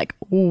ago, I'm like,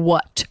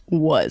 what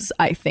was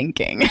I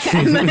thinking?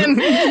 And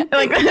then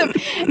like,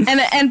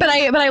 but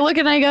I look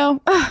and I go,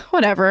 oh,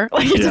 whatever.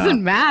 Like it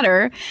doesn't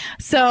matter.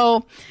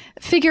 So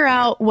figure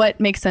out what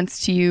makes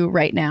sense to you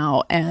right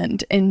now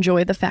and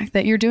enjoy the fact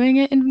that you're doing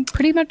it in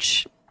pretty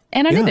much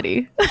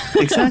anonymity. Yeah,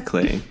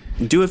 exactly.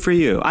 Do it for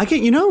you.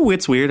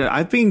 It's weird.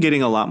 I've been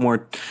getting a lot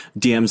more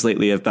DMs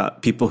lately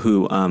about people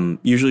who,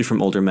 usually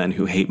from older men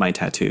who hate my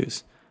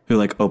tattoos, who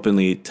like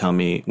openly tell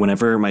me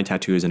whenever my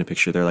tattoo is in a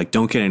picture, they're like,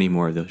 don't get any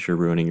more of those. You're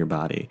ruining your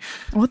body.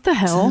 What the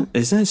hell?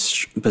 Isn't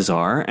it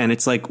bizarre? And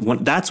it's like,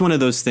 that's one of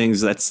those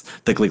things that's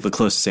like the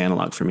closest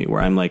analog for me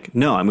where I'm like,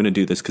 no, I'm going to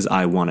do this because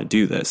I want to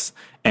do this.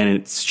 And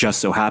it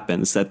just so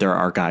happens that there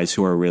are guys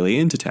who are really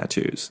into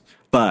tattoos.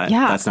 But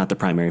that's not the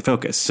primary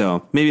focus.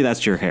 So maybe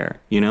that's your hair,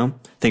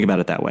 Think about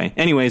it that way.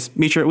 Anyways,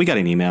 Mitra, we got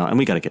an email and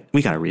we got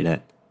to read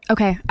it.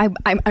 Okay, I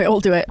will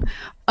do it.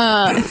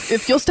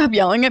 If you'll stop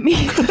yelling at me,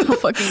 I'll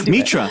fucking do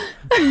Mitra,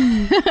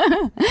 you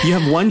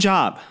have one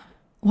job.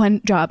 One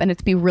job, and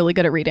it's be really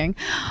good at reading.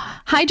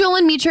 Hi, Joel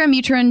and Mitra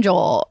and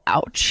Joel.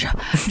 Ouch.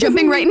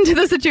 Jumping right into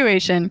the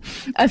situation.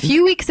 A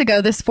few weeks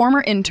ago, this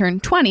former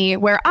intern, 20,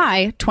 where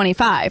I,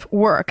 25,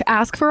 work,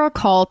 asked for a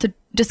call to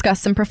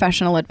discuss some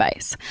professional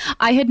advice.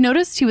 I had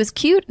noticed he was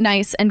cute,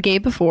 nice, and gay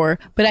before,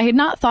 but I had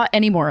not thought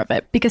any more of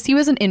it because he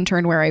was an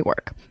intern where I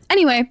work.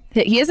 Anyway,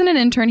 he isn't an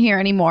intern here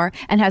anymore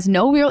and has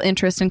no real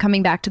interest in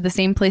coming back to the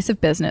same place of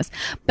business.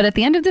 But at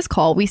the end of this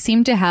call, we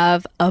seemed to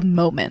have a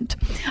moment.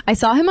 I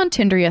saw him on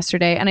Tinder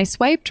yesterday and I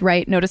swiped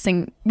right,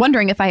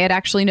 wondering if I had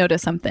actually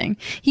noticed something.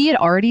 He had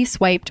already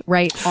swiped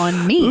right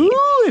on me.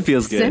 Ooh, it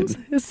feels good.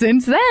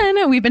 Since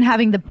then, we've been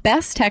having the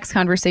best text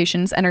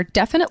conversations and are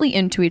definitely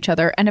into each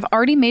other and have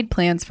already made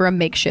plans for a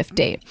makeshift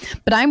date.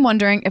 But I'm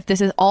wondering if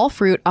this is all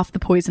fruit off the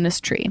poisonous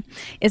tree.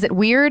 Is it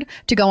weird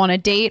to go on a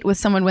date with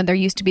someone when there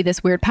used to be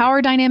this weird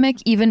power dynamic,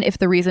 even if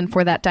the reason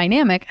for that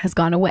dynamic has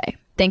gone away?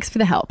 Thanks for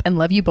the help and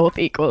love you both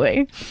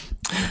equally.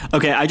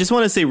 Okay, I just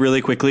want to say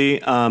really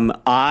quickly,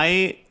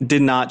 I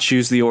did not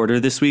choose the order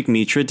this week.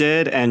 Mitra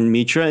did, and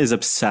Mitra is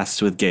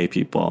obsessed with gay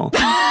people.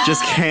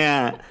 Just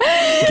can't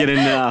get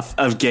enough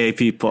of gay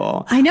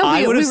people. I know.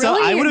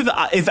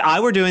 If I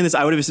were doing this,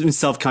 I would have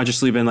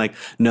self-consciously been like,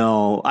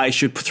 no, I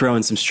should throw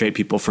in some straight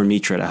people for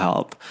Mitra to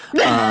help.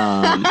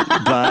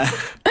 But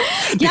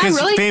because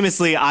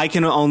famously, I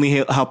can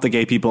only help the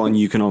gay people and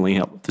you can only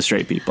help the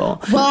straight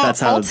people. Well,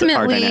 that's how our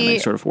dynamic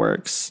sort of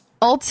works.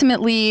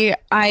 Ultimately,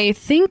 I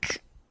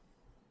think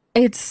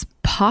it's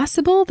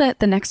possible that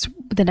the next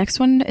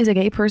one is a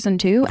gay person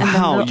too. And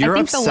wow, then you're I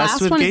think the obsessed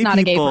last with one gay is not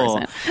people.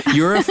 a gay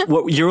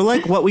person. You're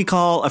like what we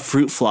call a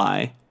fruit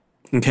fly.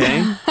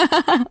 Okay.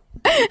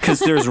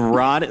 Because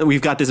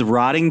we've got this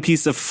rotting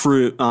piece of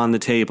fruit on the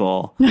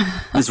table,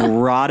 this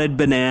rotted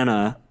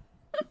banana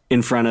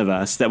in front of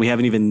us that we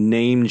haven't even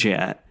named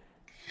yet.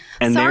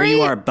 And there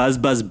you are,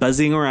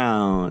 buzzing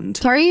around.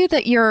 Sorry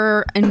that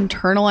your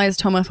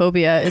internalized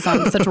homophobia is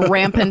on such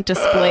rampant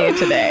display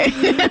today.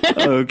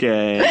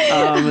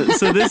 Okay.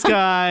 So this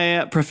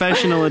guy,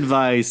 professional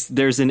advice,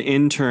 there's an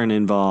intern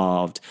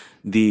involved.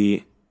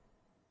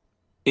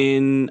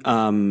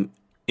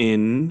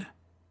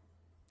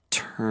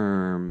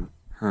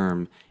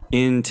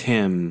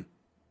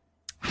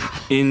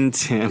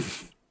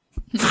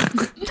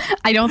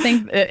 I don't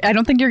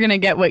think you're gonna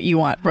get what you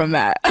want from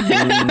that.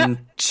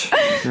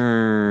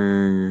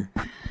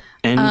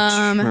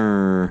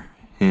 Enter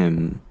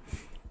him.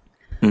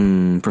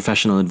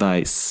 Professional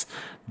advice.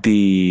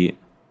 The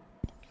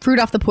fruit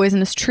off the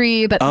poisonous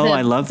tree. But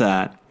I love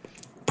that.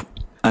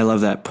 I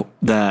love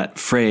that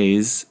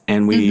phrase.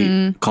 And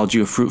we called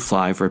you a fruit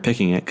fly for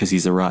picking it because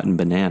he's a rotten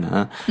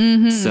banana.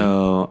 Mm-hmm.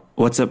 So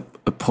what's a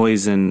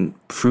poison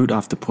fruit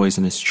off the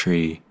poisonous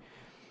tree?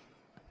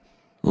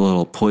 A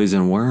little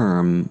poison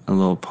worm, a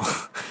little.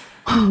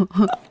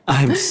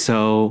 I'm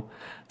so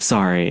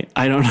sorry.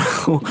 I don't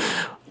know.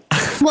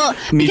 Well,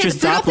 Mitra,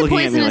 stop looking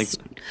at me like.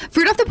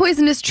 Fruit off the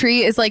Poisonous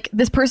Tree is like,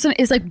 this person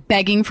is like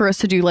begging for us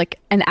to do like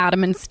an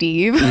Adam and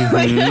Steve.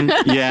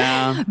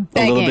 Yeah,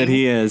 a little bit.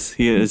 He is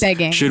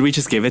begging. Should we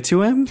just give it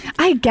to him?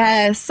 I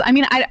guess. I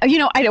mean,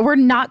 we're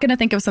not going to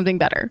think of something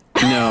better.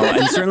 No,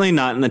 and certainly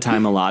not in the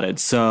time allotted.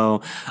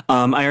 So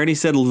I already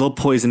said a little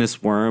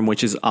poisonous worm,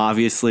 which is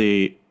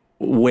obviously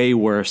way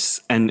worse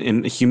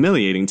and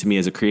humiliating to me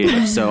as a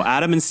creative. So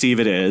Adam and Steve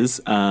it is.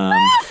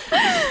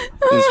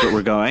 Is what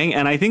we're going.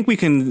 And I think we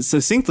can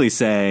succinctly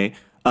say,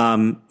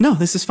 no,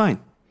 this is fine.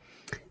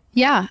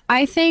 Yeah,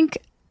 I think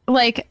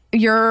like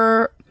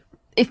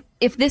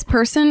if this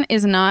person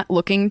is not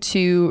looking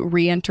to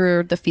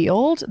re-enter the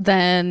field,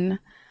 then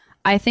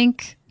I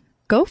think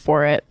go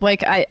for it.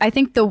 Like I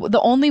think the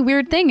only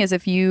weird thing is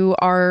if you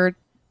are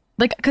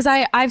like, because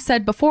I've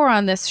said before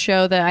on this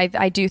show that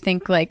I do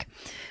think like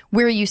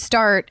where you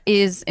start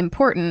is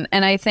important.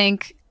 And I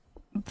think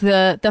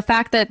the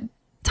fact that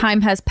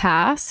time has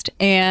passed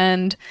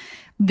and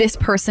this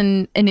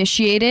person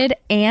initiated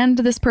and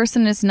this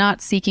person is not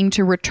seeking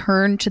to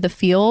return to the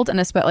field and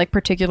especially like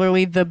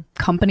particularly the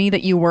company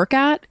that you work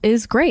at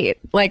is great.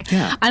 Like,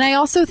 yeah. And I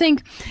also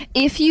think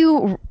if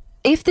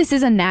this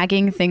is a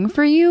nagging thing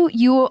for you,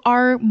 you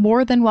are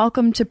more than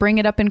welcome to bring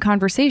it up in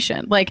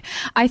conversation. Like,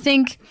 I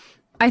think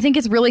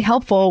it's really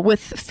helpful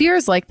with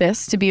fears like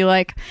this to be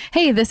like,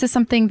 hey, this is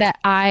something that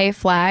I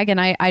flag and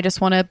I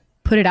just want to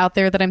put it out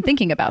there that I'm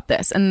thinking about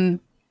this. And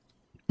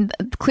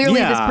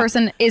clearly this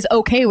person is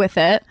okay with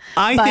it.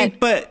 I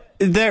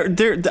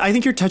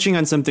think you're touching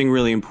on something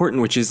really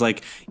important, which is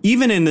like,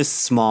 even in this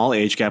small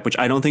age gap, which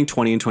I don't think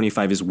 20 and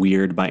 25 is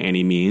weird by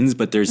any means,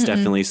 but there's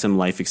definitely some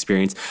life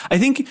experience. I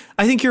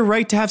think you're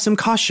right to have some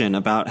caution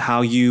about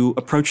how you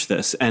approach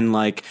this. And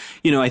like,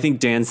 I think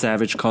Dan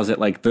Savage calls it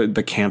like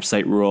the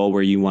campsite rule,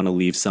 where you want to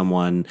leave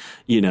someone,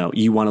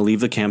 you want to leave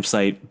the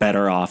campsite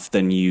better off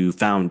than you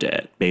found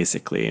it,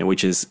 basically, and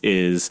which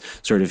is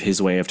sort of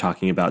his way of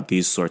talking about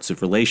these sorts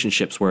of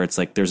relationships where it's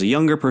like, there's a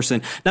younger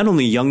person, not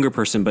only younger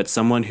person, but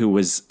someone who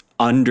was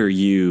under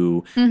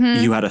you,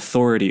 you had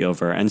authority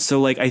over. And so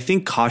like, I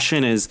think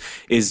caution is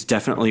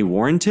definitely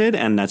warranted.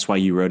 And that's why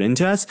you wrote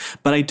into us.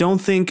 But I don't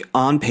think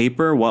on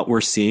paper, what we're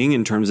seeing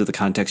in terms of the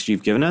context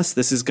you've given us,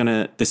 this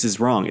is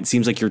wrong. It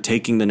seems like you're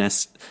taking the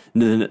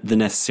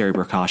necessary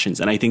precautions.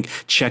 And I think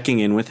checking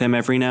in with him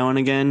every now and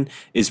again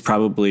is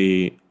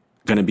probably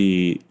going to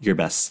be your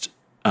best,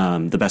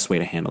 the best way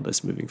to handle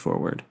this moving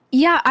forward.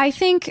 Yeah. I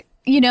think,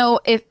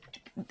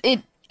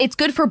 it's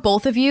good for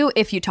both of you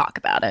if you talk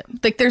about it.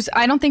 Like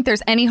I don't think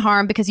there's any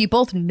harm because you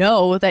both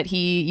know that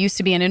he used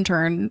to be an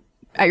intern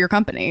at your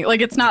company. Like,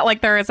 it's not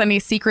like there is any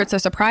secrets or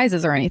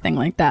surprises or anything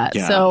like that.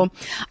 Yeah. So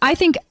I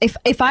think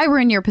if I were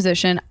in your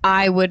position,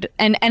 I would,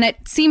 and it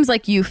seems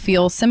like you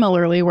feel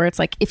similarly, where it's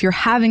like, if you're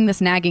having this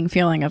nagging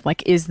feeling of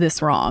like, is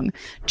this wrong?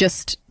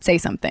 Just say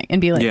something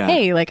and be like,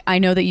 hey, like, I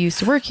know that you used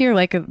to work here.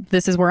 Like,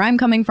 this is where I'm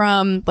coming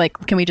from. Like,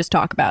 can we just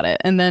talk about it?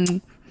 And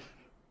then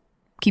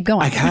keep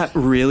going. I got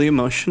really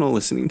emotional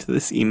listening to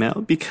this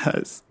email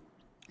because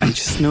I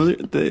just know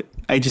that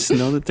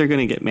they're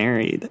going to get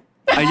married.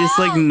 I just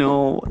like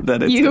know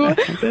that it's going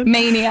to happen.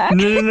 Maniac.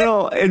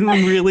 No. I'm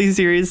really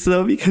serious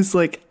though, because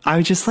like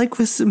I just like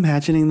was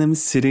imagining them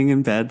sitting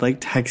in bed,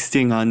 like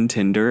texting on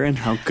Tinder, and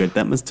how good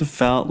that must have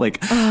felt.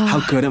 Like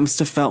how good it must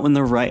have felt when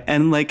they're right.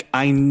 And like,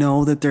 I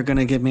know that they're going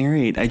to get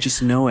married. I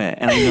just know it.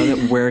 And I know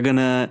that we're going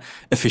to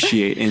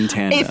officiate in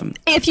tandem.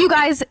 If you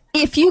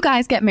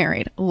guys get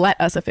married,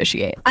 let us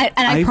officiate.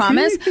 I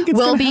promise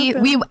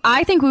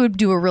I think we would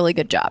do a really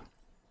good job.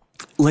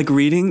 Like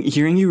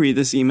hearing you read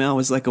this email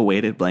was like a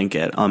weighted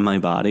blanket on my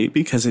body,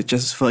 because it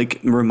just like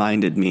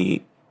reminded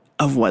me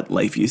of what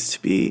life used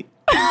to be.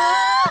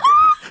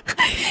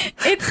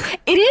 It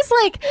is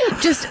like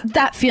just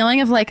that feeling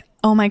of like,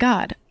 oh my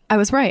God, I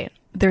was right.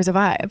 There's a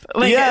vibe.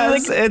 Like,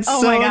 yes, it's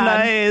so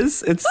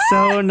nice. It's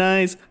so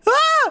nice.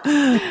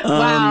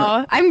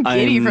 Wow, I'm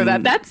giddy for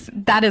that.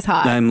 That is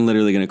hot. I'm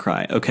literally gonna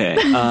cry.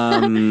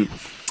 Okay.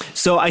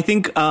 So I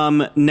think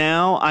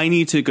now I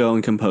need to go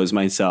and compose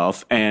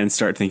myself and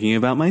start thinking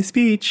about my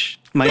speech,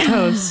 my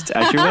toast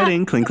at your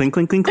wedding. Clink, clink,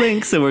 clink, clink,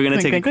 clink. So we're going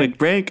to take a quick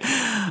break.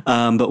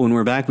 But when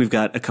we're back, we've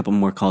got a couple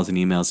more calls and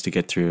emails to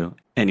get through.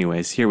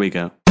 Anyways, here we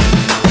go.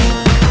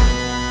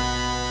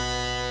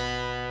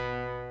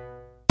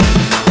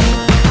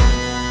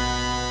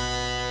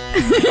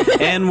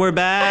 And we're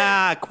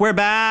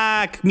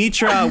back.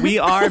 Mitra, we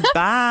are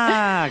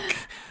back.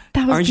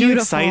 That was Aren't beautiful. you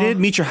excited?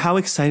 Mitra, how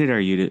excited are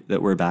you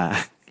that we're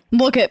back?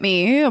 Look at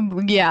me.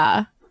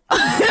 Yeah.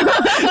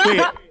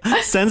 Wait,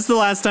 since the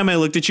last time I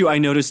looked at you, I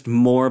noticed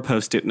more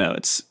Post-it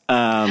notes.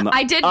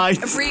 I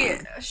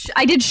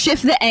did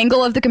shift the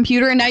angle of the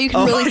computer, and now you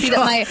can really see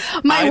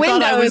that my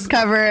window is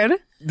covered.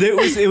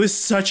 It was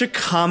such a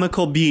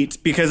comical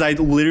beat, because I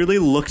literally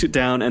looked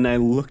down and I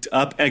looked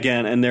up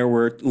again, and there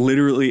were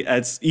literally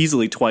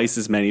easily twice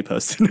as many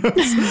Post-it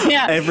notes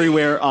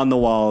everywhere on the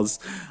walls.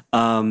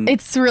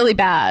 It's really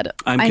bad.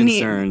 I'm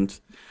concerned.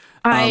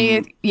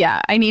 I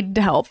need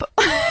help.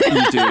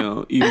 You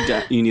do.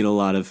 You need a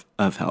lot of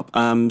help.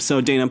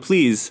 So Dana,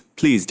 please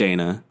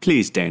Dana,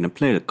 play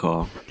the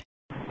call.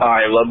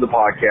 I love the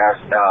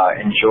podcast.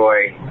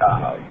 Enjoy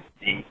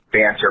the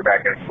banter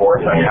back and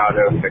forth on how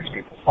to fix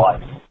people's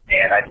lives.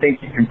 And I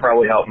think you can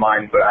probably help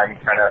mine, but I'm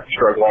kind of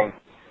struggling,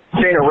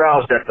 staying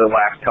aroused at the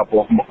last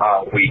couple of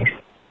weeks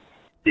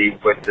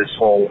with this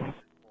whole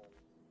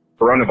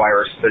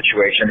coronavirus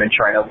situation. I've been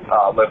trying to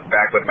live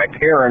back with my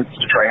parents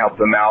to try and help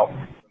them out.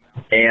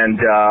 And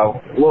a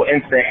little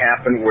incident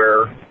happened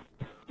where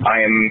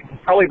I am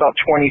probably about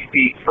 20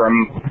 feet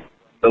from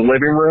the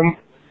living room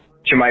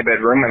to my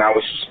bedroom, and I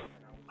was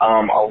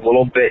a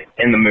little bit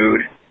in the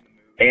mood.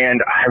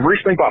 And I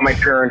recently bought my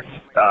parents,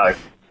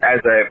 as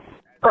a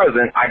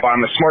present, I bought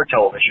them a smart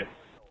television.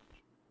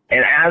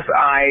 And as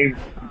I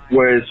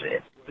was,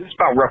 this is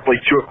about roughly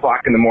 2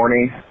 o'clock in the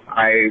morning,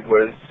 I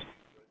was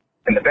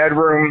in the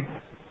bedroom,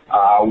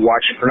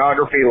 watching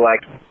pornography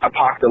like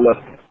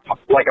apocalypse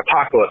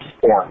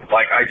porn.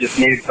 Like I just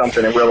needed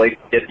something to really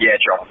get the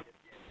edge off.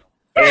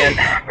 And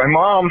my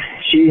mom,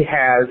 she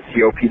has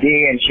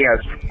COPD, and she has,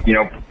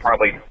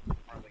 probably,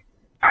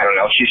 I don't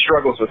know, she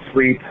struggles with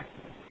sleep.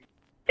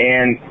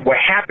 And what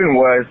happened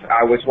was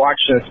I was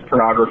watching this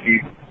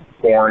pornography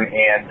porn,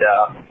 and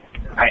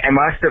I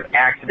must have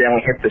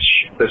accidentally hit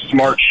the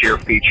smart share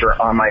feature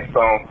on my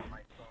phone,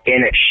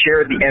 and it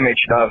shared the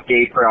image of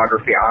gay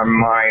pornography on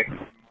my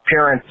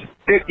parents'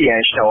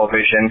 50-inch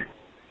television.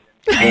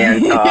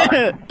 And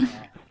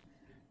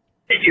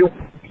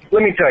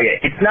let me tell you,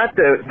 it's not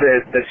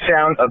the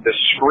sound of the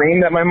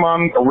scream that my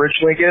mom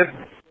originally gave.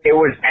 It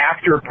was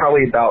after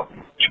probably about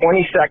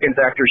 20 seconds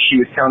after she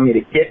was telling me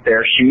to get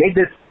there, she made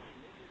this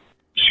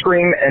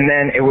scream, and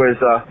then it was,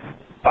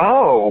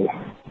 oh,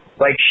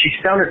 like she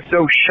sounded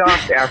so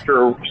shocked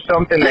after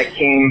something that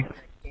came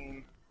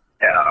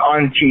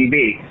on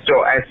TV.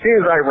 So as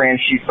soon as I ran,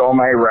 she saw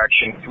my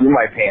erection through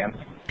my pants,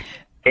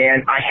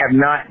 and I have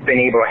not been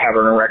able to have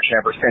an erection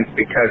ever since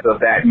because of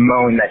that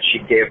moan that she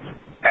gave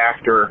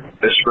after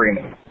the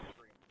screaming.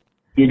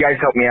 You guys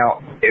help me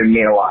out. It would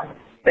mean a lot.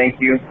 Thank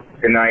you.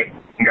 Good night,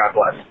 and God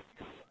bless.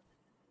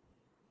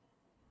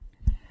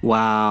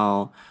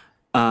 Wow.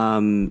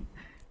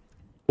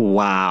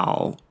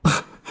 Wow.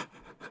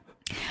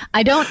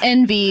 I don't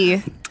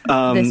envy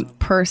this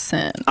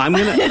person. I'm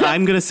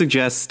gonna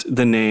suggest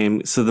the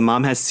name. So the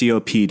mom has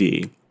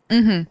COPD.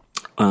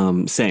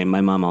 Mm-hmm. Same.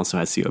 My mom also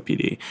has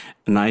COPD,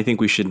 and I think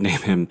we should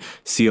name him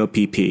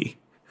COPP.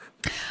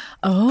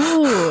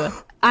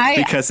 Oh,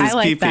 because his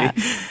like PP that.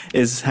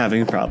 is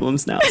having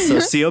problems now. So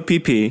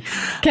COPP.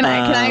 Can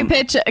I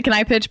pitch? Can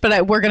I pitch?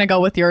 But we're gonna go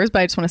with yours.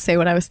 But I just want to say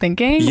what I was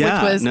thinking, which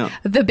was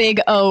the big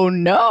oh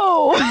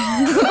no.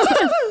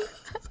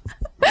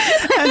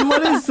 And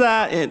what is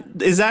that?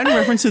 Is that in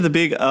reference to the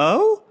big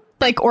O?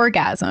 Like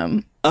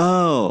orgasm.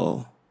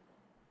 Oh.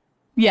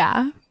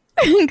 Yeah.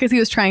 Because he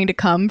was trying to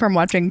come from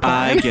watching porn.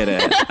 I get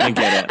it.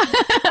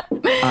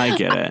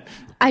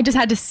 I just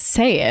had to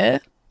say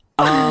it.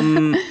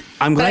 I'm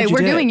glad we're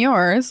doing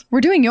yours. We're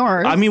doing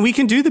yours. I mean, we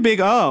can do the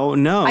big O.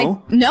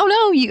 No.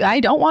 I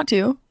don't want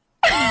to.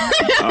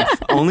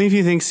 Only if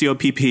you think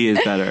COPP is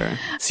better.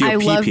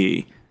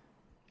 COPP.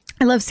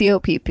 I love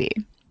COPP.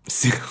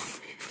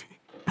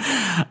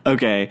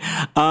 Okay.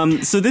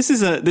 So this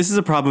is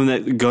a problem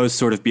that goes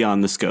sort of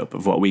beyond the scope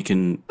of what we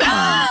can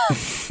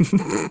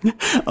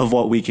of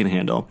what we can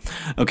handle.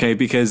 Okay,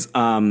 because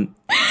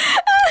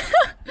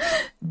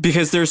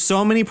there's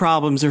so many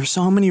problems, there's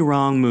so many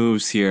wrong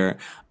moves here.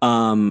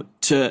 I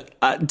want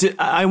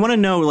to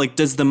know, like,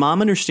 does the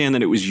mom understand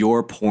that it was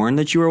your porn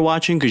that you were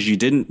watching? Because you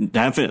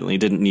definitely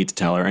didn't need to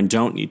tell her and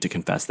don't need to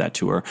confess that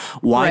to her.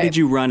 Why did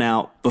you run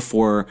out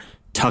before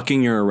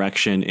tucking your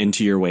erection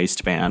into your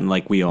waistband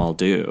like we all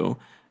do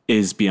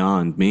is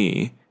beyond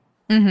me.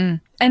 Mm-hmm.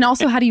 And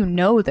also, how do you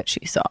know that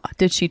she saw?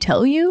 Did she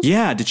tell you?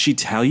 Yeah. Did she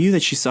tell you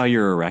that she saw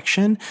your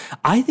erection?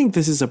 I think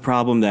this is a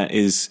problem that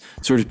is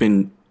sort of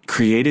been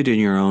created in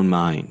your own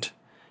mind.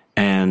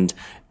 And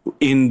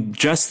in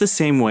just the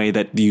same way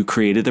that you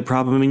created the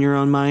problem in your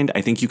own mind, I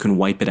think you can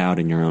wipe it out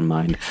in your own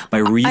mind by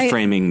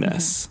reframing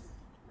this.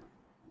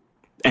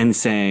 And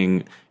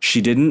saying, she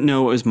didn't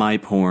know it was my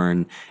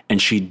porn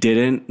and she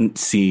didn't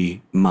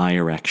see my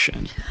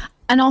erection.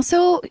 And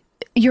also,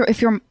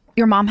 if your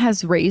mom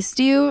has raised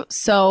you,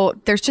 so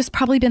there's just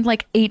probably been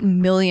like 8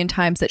 million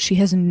times that she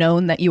has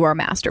known that you are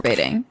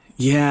masturbating.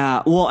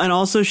 Yeah. Well, and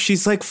also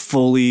she's like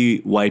fully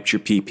wiped your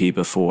pee-pee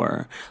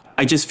before.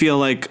 I just feel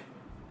like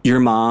your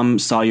mom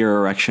saw your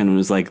erection and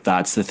was like,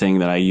 that's the thing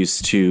that I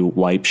used to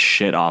wipe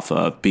shit off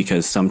of,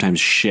 because sometimes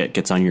shit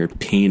gets on your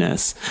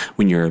penis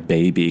when you're a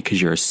baby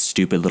because you're a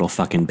stupid little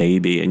fucking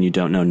baby and you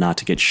don't know not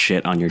to get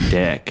shit on your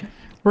dick.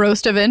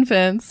 Roast of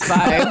Infants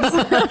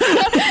vibes.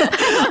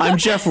 I'm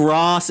Jeff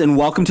Ross, and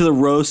welcome to the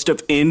Roast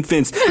of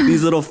Infants.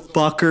 These little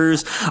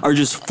fuckers are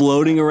just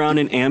floating around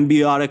in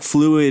amniotic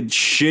fluid,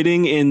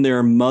 shitting in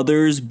their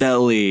mother's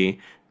belly.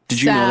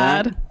 Did you know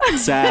that?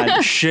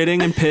 Sad.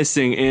 Shitting and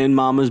pissing in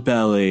mama's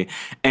belly.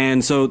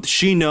 And so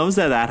she knows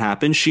that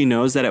happened. She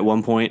knows that at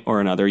one point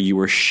or another you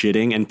were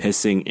shitting and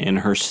pissing in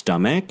her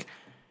stomach.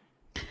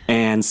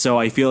 And so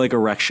I feel like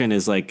erection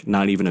is like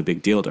not even a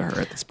big deal to her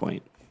at this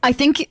point. I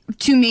think,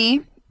 to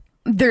me,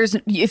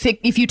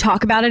 if you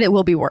talk about it, it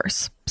will be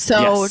worse.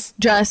 So Yes.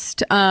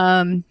 just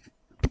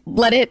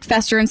let it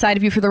fester inside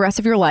of you for the rest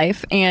of your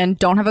life, and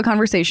don't have a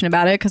conversation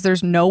about it, because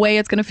there's no way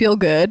it's going to feel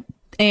good.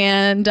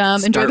 And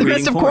enjoy the rest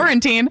reading of porn.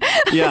 quarantine.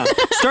 Yeah.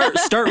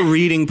 Start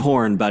reading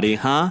porn, buddy,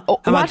 huh? How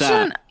about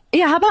that?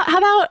 Yeah, how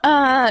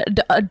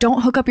about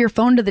don't hook up your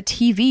phone to the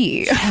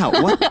TV? Yeah,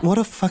 what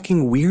a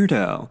fucking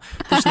weirdo.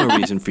 There's no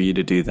reason for you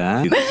to do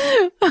that.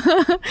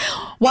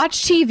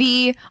 Watch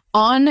TV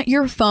on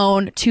your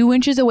phone 2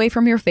 inches away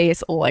from your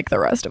face, like the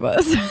rest of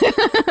us.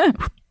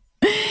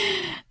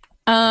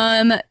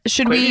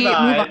 Should we move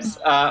on?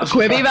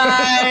 Quibi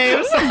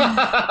vibes.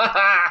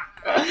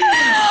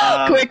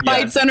 Quick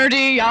bites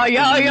energy,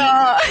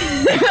 yeah.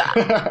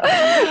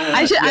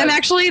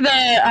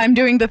 I'm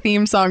doing the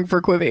theme song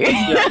for Quibi.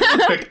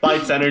 Quick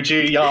bites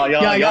energy, yeah.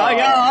 Yeah.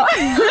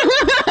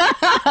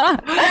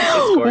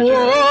 It's gorgeous.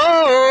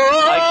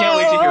 I can't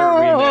wait to hear a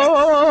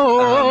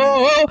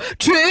remix.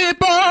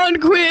 Trip on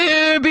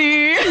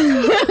Quibi.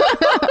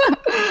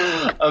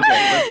 Okay,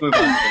 let's move on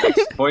to the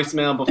next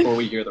voicemail before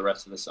we hear the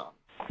rest of the song.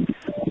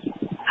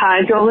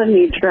 Hi, Joel and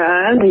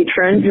Mitra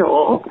and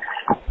Joel.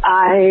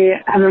 I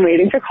have been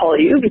waiting to call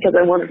you because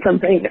I wanted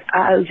something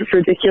as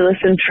ridiculous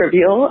and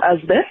trivial as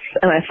this,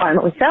 and I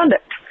finally found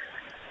it.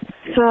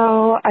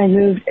 So I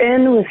moved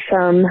in with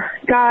some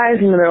guys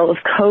in the middle of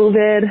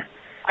COVID,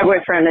 my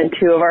boyfriend and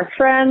two of our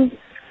friends.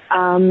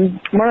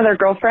 One of their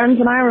girlfriends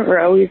and I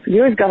we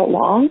always got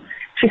along.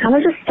 She kind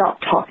of just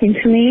stopped talking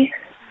to me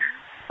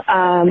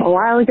a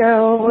while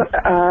ago.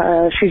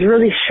 She's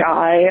really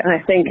shy, and I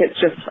think it's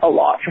just a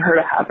lot for her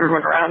to have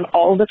everyone around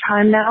all the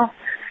time now.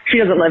 She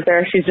doesn't live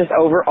there. She's just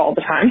over all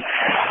the time.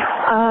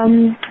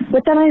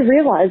 But then I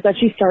realized that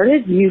she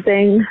started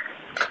using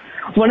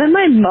one of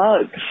my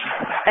mugs,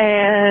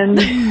 and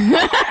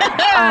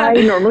I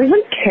normally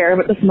wouldn't care,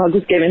 but this mug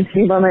was given to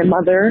me by my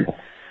mother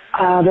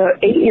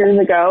about 8 years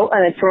ago,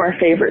 and it's from our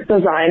favorite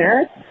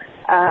designer,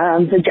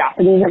 the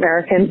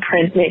Japanese-American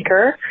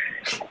printmaker.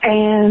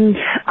 And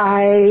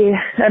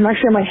I'm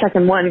actually on my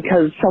second one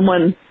because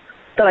someone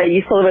that I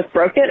used to live with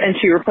broke it, and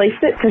she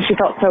replaced it because she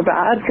felt so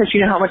bad because she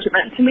knew how much it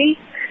meant to me.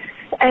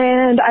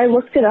 And I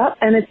looked it up,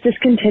 and it's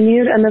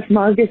discontinued, and this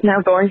mug is now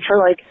going for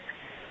like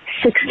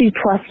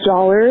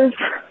 $60+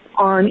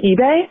 on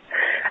eBay.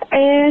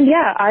 And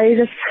yeah,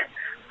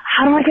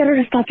 how do I get her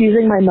to stop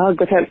using my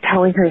mug without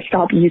telling her to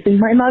stop using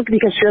my mug,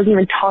 because she doesn't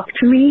even talk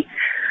to me?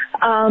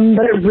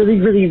 But it really,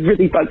 really,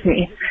 really bugs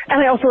me.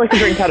 And I also like to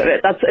drink out of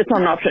it. It's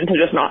not an option to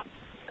just not.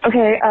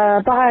 Okay,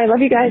 bye. Love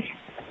you guys.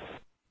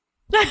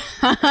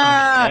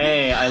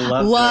 Hey, I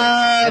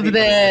love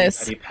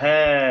this.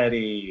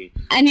 Petty.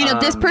 And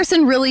this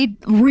person really,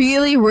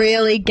 really,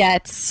 really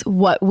gets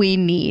what we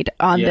need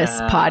on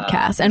this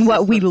podcast and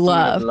what we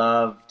love.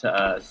 Love to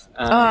us.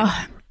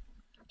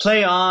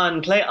 Play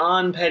on,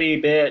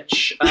 petty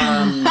bitch.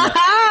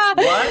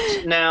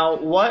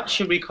 What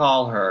should we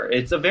call her?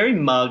 It's a very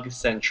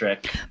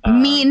mug-centric.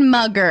 Mean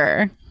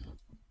mugger.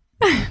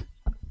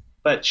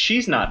 But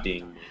she's not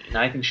being mean.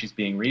 I think she's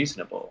being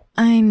reasonable.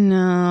 I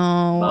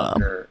know.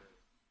 Mugger.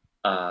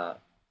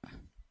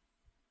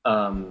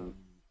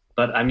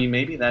 But I mean,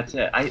 maybe that's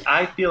it.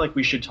 I feel like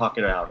we should talk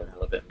it out a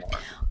little bit more.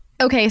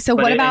 Okay, so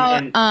what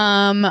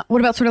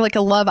about sort of like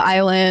a Love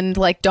Island,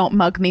 like don't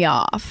mug me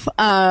off? She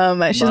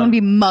doesn't want to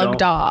be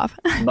mugged off.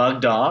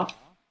 Mugged off?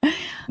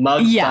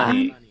 Mugs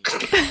Bunny.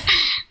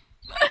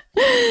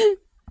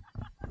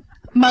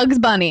 Mugs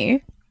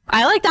Bunny.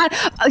 I like that.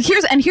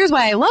 Here's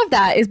why I love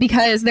that is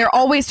because they're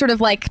always sort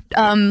of like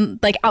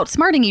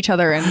outsmarting each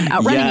other and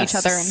outrunning each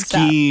other and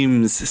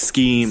scheming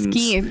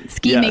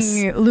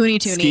Looney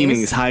Tunes.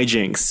 Schemings,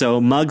 hijinks.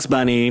 So Mugs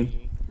Bunny,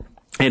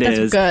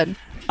 That's good.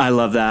 I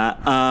love that.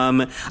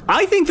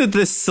 I think that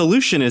this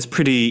solution is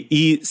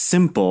pretty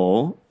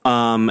simple,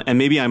 and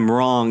maybe I'm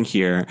wrong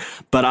here,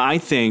 but I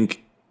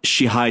think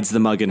she hides the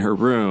mug in her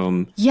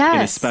room in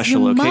a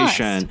special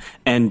location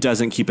and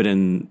doesn't keep it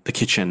in the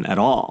kitchen at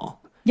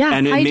all. Yeah,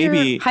 and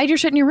hide your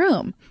shit in your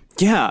room.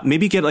 Yeah,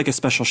 maybe get like a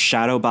special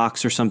shadow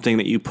box or something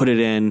that you put it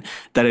in,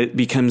 that it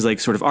becomes like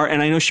sort of art.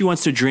 And I know she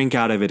wants to drink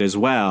out of it as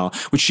well,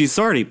 which she's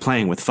already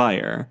playing with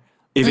fire.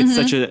 If it's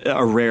such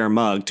a rare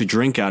mug, to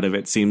drink out of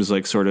it seems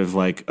like sort of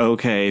like,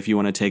 okay, if you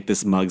want to take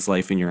this mug's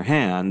life in your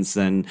hands,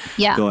 then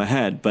go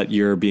ahead. But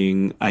you're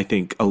being, I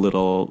think,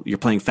 you're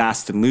playing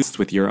fast and loose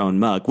with your own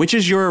mug, which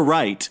is your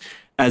right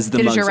as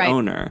the mug's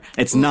owner.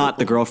 It's not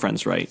the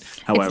girlfriend's right,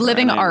 however. It's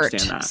living art.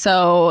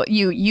 So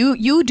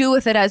you do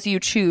with it as you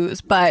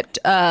choose, but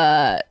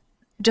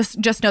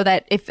just know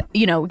that if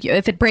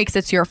it breaks,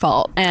 it's your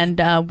fault, and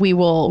we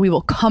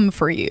will come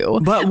for you.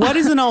 But what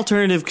is an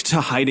alternative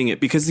to hiding it?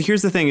 Because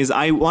here's the thing: is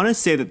I want to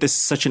say that this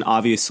is such an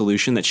obvious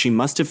solution that she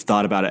must have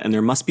thought about it, and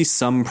there must be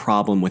some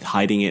problem with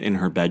hiding it in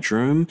her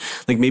bedroom.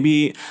 Like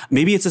maybe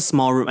it's a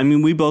small room. I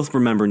mean, we both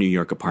remember New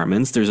York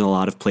apartments. There's a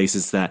lot of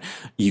places that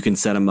you can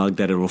set a mug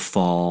that it will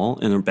fall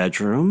in her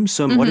bedroom.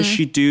 So what does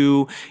she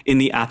do in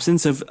the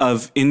absence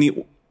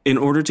in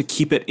order to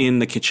keep it in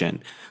the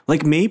kitchen?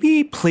 Like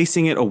maybe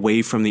placing it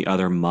away from the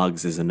other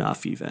mugs is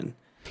enough even.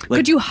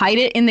 Could you hide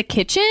it in the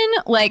kitchen?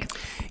 Like,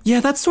 yeah,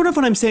 that's sort of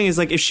what I'm saying is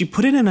like if she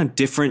put it in a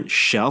different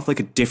shelf, like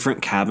a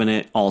different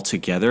cabinet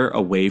altogether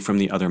away from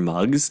the other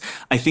mugs,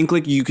 I think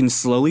like you can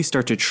slowly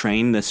start to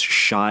train this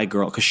shy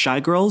girl, because shy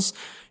girls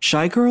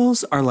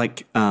are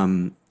like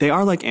they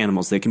are like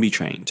animals. They can be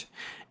trained.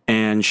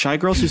 And shy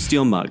girls who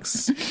steal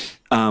mugs,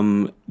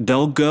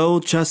 they'll go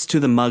just to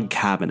the mug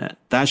cabinet.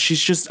 I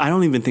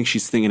don't even think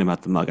she's thinking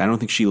about the mug. I don't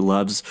think she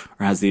loves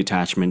or has the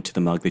attachment to the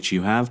mug that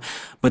you have.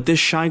 But this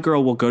shy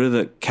girl will go to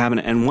the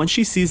cabinet, and once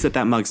she sees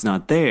that mug's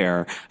not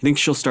there, I think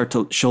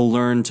she'll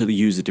learn to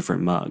use a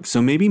different mug.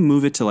 So maybe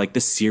move it to like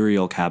the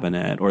cereal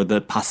cabinet or the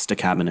pasta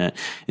cabinet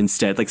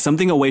instead, like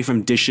something away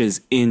from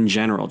dishes in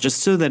general, just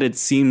so that it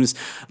seems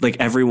like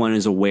everyone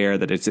is aware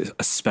that it's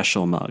a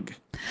special mug.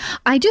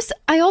 I just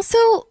want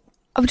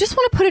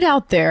to put it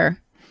out there.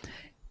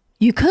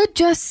 You could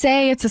just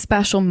say it's a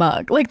special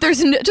mug. Like,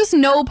 there's just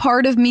no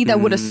part of me that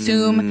would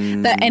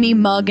assume that any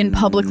mug in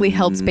publicly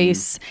held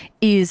space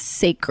is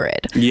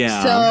sacred.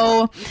 Yeah.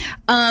 So,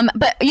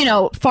 but, you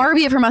know, far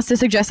be it from us to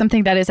suggest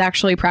something that is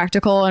actually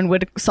practical and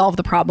would solve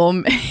the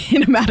problem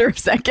in a matter of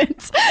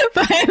seconds.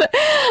 But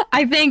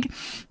I think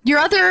your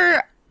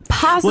other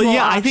possible option.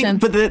 I think,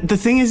 but the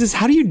thing is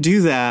how do you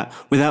do that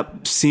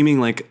without seeming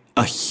like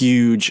a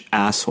huge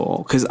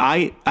asshole? Because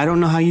I don't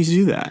know how you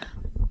do that.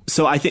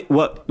 So I think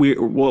what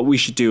we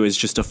should do is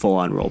just a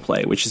full-on role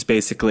play, which is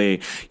basically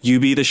you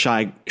be the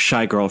shy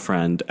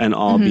girlfriend and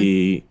I'll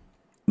be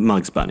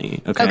Mug's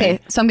bunny. Okay. Okay.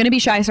 So I'm going to be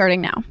shy starting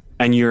now.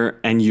 And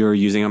you're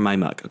using my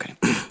mug. Okay.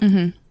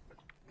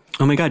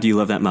 Oh my God. Do you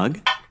love that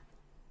mug?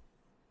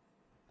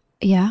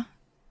 Yeah.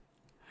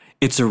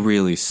 It's a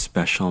really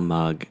special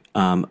mug.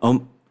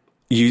 Could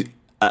you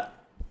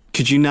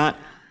not?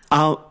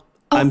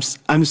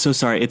 I'm so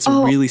sorry. It's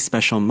a really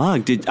special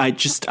mug. Do you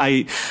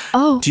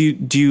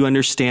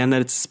understand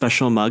that it's a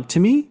special mug to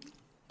me?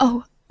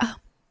 Yeah, I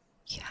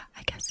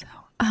guess so.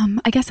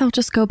 I guess I'll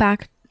just go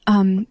back.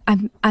 I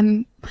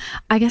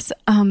guess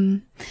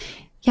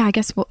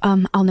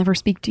I'll never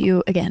speak to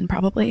you again,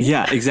 probably.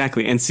 Yeah,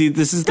 exactly. And see,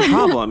 this is the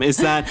problem, is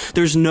that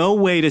there's no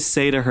way to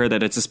say to her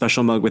that it's a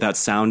special mug without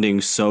sounding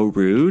so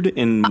rude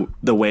in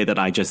the way that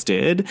I just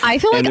did. I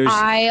feel like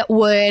I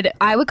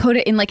would code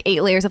it in like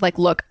 8 layers of like,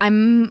 look,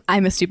 I'm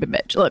a stupid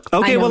bitch. Look.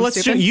 Okay, well,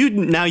 let's do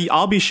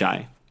I'll be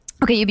shy.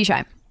 Okay, you be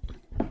shy.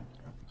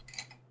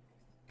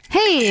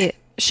 Hey,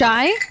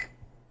 shy.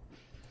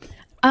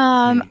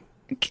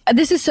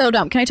 This is so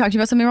dumb. Can I talk to you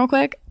about something real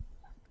quick?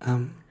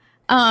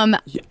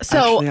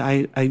 So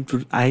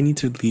actually, I need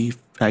to leave.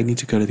 I need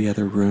to go to the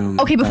other room.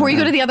 Okay, before you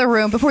go to the other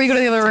room,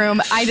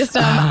 I just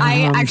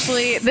I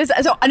actually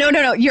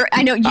no. You're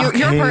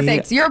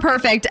perfect. You're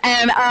perfect,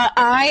 and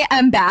I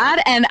am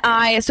bad, and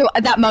so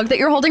that mug that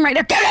you're holding right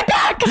now, get it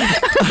back.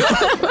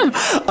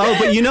 Oh,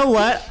 but you know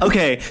what?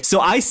 Okay, so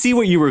I see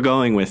what you were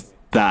going with.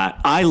 That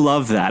I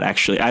love that,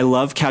 actually. I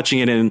love couching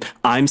it in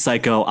I'm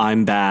psycho,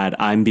 I'm bad,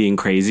 I'm being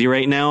crazy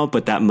right now,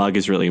 but that mug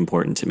is really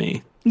important to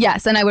me.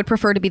 Yes, and I would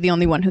prefer to be the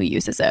only one who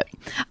uses it.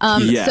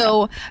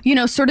 So, you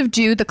know, sort of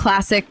do the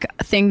classic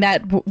thing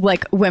that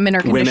like women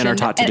are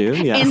taught to do.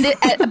 Yeah.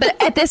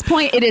 But at this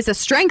point, it is a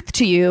strength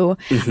to you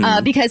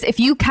because if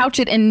you couch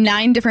it in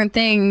 9 different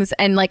things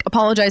and like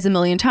apologize a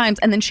million times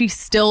and then she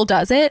still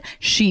does it,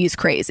 she's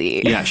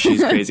crazy. Yeah,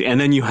 she's crazy.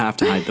 And then you have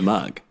to hide the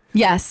mug.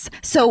 Yes.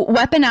 So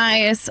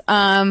weaponize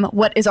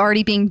what is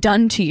already being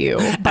done to you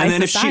by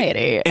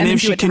society. And if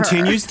she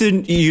continues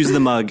to use the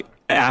mug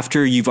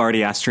after you've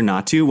already asked her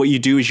not to, what you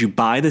do is you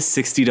buy the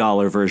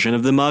 $60 version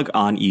of the mug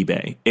on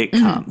eBay. It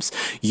comes.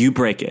 You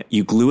break it.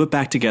 You glue it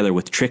back together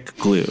with trick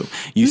glue.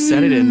 You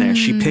set it in there.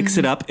 She picks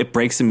it up. It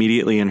breaks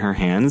immediately in her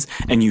hands,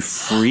 and you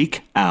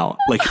freak out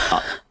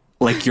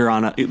like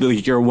you're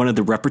you're one of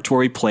the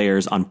repertory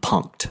players on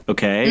Punk'd.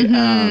 Okay,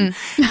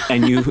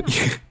 and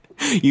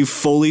you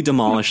fully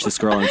demolish this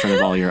girl in front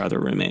of all your other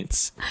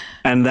roommates.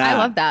 And I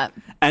love that.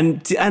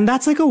 And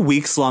that's like a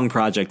weeks-long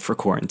project for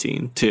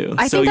quarantine too.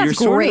 I think that's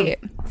great.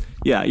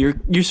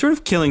 You're sort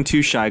of killing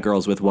 2 shy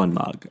girls with 1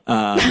 mug.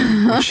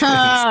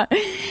 I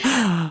think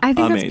amazing.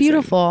 That's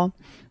beautiful.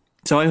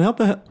 So I hope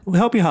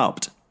you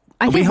helped.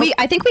 I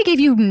think we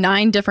gave you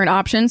 9 different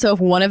options. So if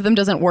one of them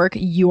doesn't work,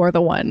 you are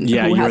the one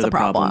who has a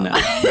problem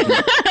now.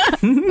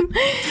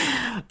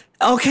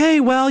 Okay,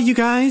 well, you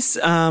guys,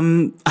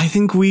 I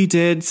think we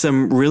did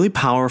some really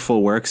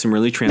powerful work, some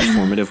really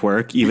transformative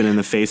work, even in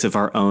the face of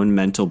our own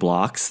mental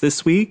blocks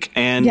this week.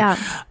 And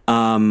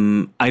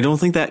I don't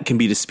think that can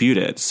be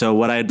disputed. So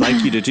what I'd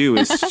like you to do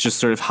is just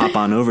sort of hop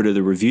on over to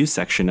the review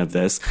section of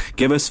this,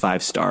 give us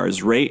 5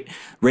 stars, rate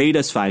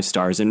us 5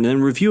 stars, and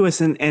then review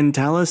us and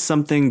tell us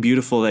something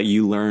beautiful that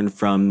you learned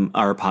from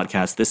our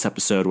podcast, this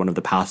episode, one of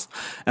the past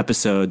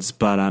episodes.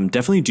 But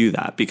definitely do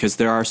that, because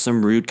there are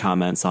some rude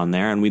comments on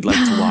there, and we'd like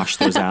to wash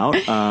those out.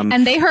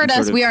 And they hurt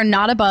us. We are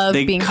not above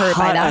being hurt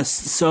by that. Us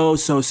so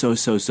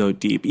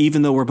deep,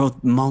 even though we're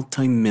both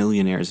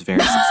multimillionaires, very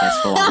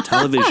successful on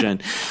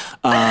television.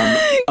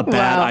 A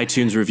bad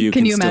iTunes review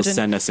can still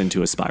send us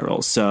into a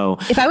spiral. So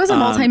if I was a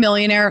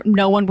multimillionaire,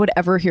 no one would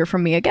ever hear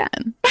from me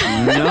again.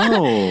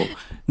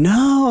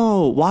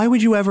 No. Why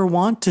would you ever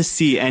want to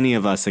see any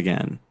of us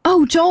again?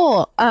 Oh,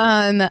 Joel.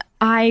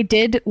 I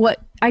did what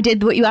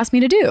you asked me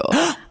to do.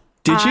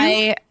 Did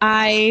you?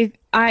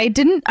 I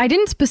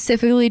didn't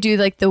specifically do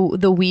like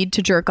the weed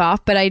to jerk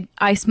off, but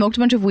I smoked a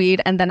bunch of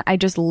weed and then I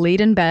just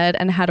laid in bed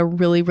and had a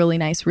really, really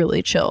nice,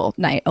 really chill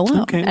night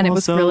alone. Okay, and it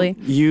was really.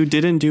 You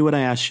didn't do what I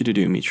asked you to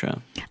do,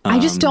 Mitra. I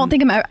just don't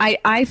think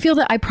I feel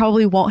that I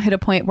probably won't hit a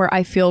point where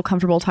I feel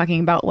comfortable talking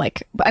about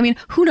like, I mean,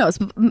 who knows?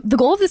 The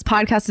goal of this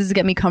podcast is to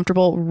get me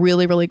comfortable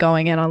really, really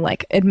going in on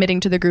like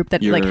admitting to the group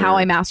that like how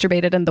I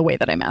masturbated and the way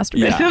that I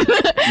masturbated.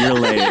 Yeah, you're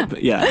lame.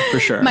 Yeah, for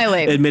sure. My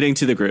lame. Admitting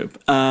to the group.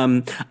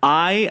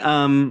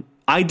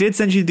 I did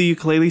send you the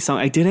ukulele song.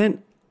 I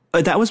didn't.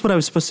 That was what I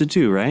was supposed to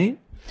do, right?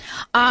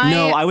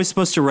 No, I was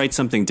supposed to write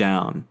something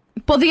down.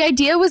 Well, the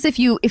idea was if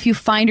you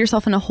find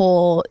yourself in a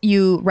hole,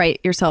 you write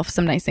yourself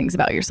some nice things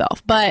about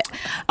yourself. But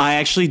I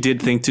actually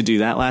did think to do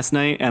that last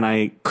night, and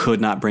I could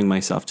not bring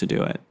myself to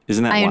do it.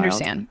 Isn't that wild? I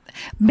understand.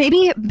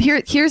 Maybe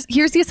here's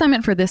the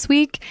assignment for this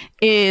week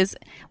is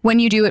when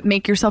you do it,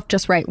 make yourself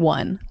just write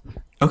one.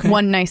 Okay.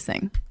 One nice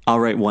thing. I'll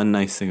write one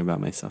nice thing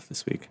about myself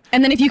this week.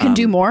 And then if you can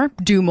do more,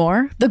 do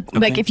more.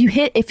 Like if you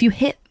hit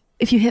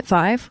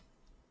 5,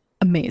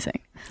 amazing.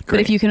 Great. But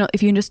if you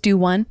can just do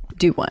one,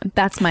 do one.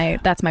 That's my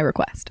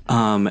request.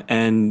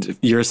 And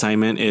your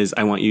assignment is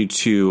I want you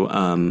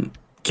to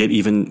get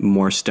even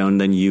more stoned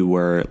than you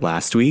were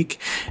last week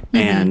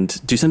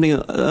and do something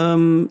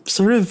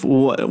sort of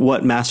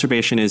what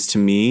masturbation is to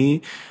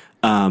me,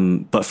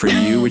 but for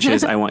you, which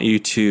is I want you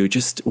to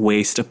just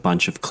waste a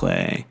bunch of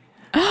clay.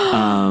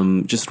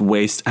 Just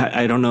waste.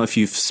 I don't know if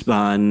you've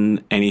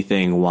spun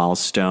anything while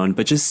stoned,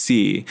 but just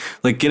see,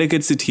 like, get a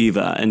good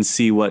sativa and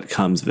see what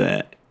comes of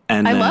it.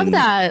 And I love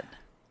that.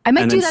 I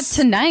might do that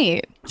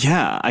tonight.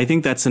 Yeah, I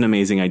think that's an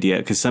amazing idea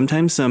because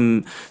sometimes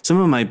some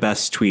of my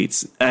best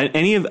tweets,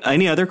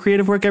 any other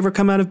creative work ever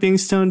come out of being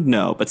stoned?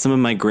 No, but some of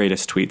my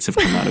greatest tweets have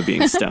come out of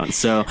being stoned.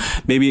 So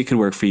maybe it can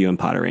work for you in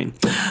pottery.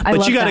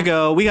 But you got to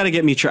go. We got to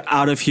get Mitra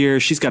out of here.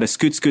 She's got to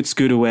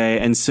scoot away.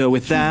 And so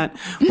with that,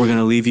 we're going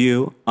to leave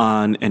you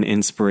on an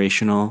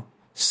inspirational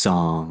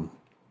song.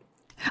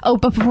 Oh,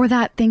 but before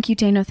that, thank you,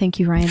 Dana. Thank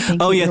you, Ryan.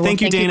 Thank you,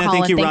 thank you, Dana.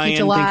 Thank you,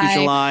 Ryan. Thank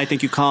you, July.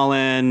 Thank you,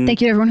 Colin. Thank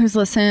you, everyone who's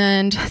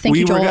listened. Thank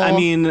you, Joel. I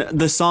mean,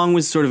 the song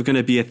was sort of going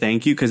to be a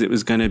thank you because it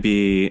was going to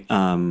be.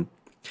 I'm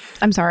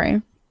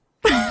sorry.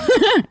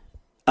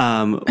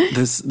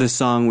 This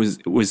song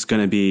was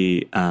going to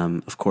be,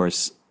 of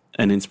course,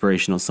 an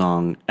inspirational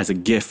song as a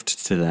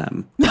gift to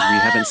them. We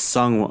haven't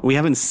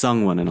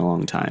sung one in a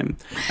long time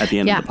at the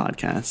end of the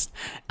podcast,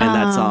 and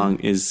that song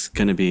is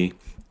going to be.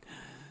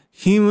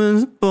 He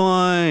was a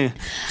boy.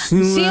 She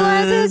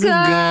was a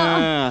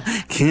girl.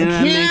 Can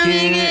I make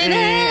it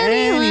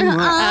any more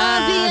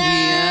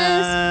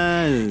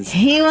obvious?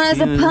 He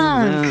was a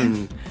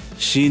punk.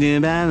 She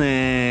did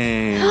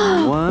ballet.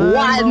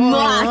 What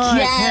more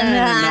can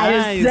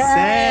I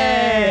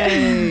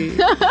say?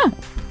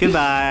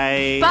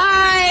 Goodbye.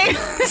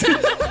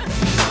 Bye.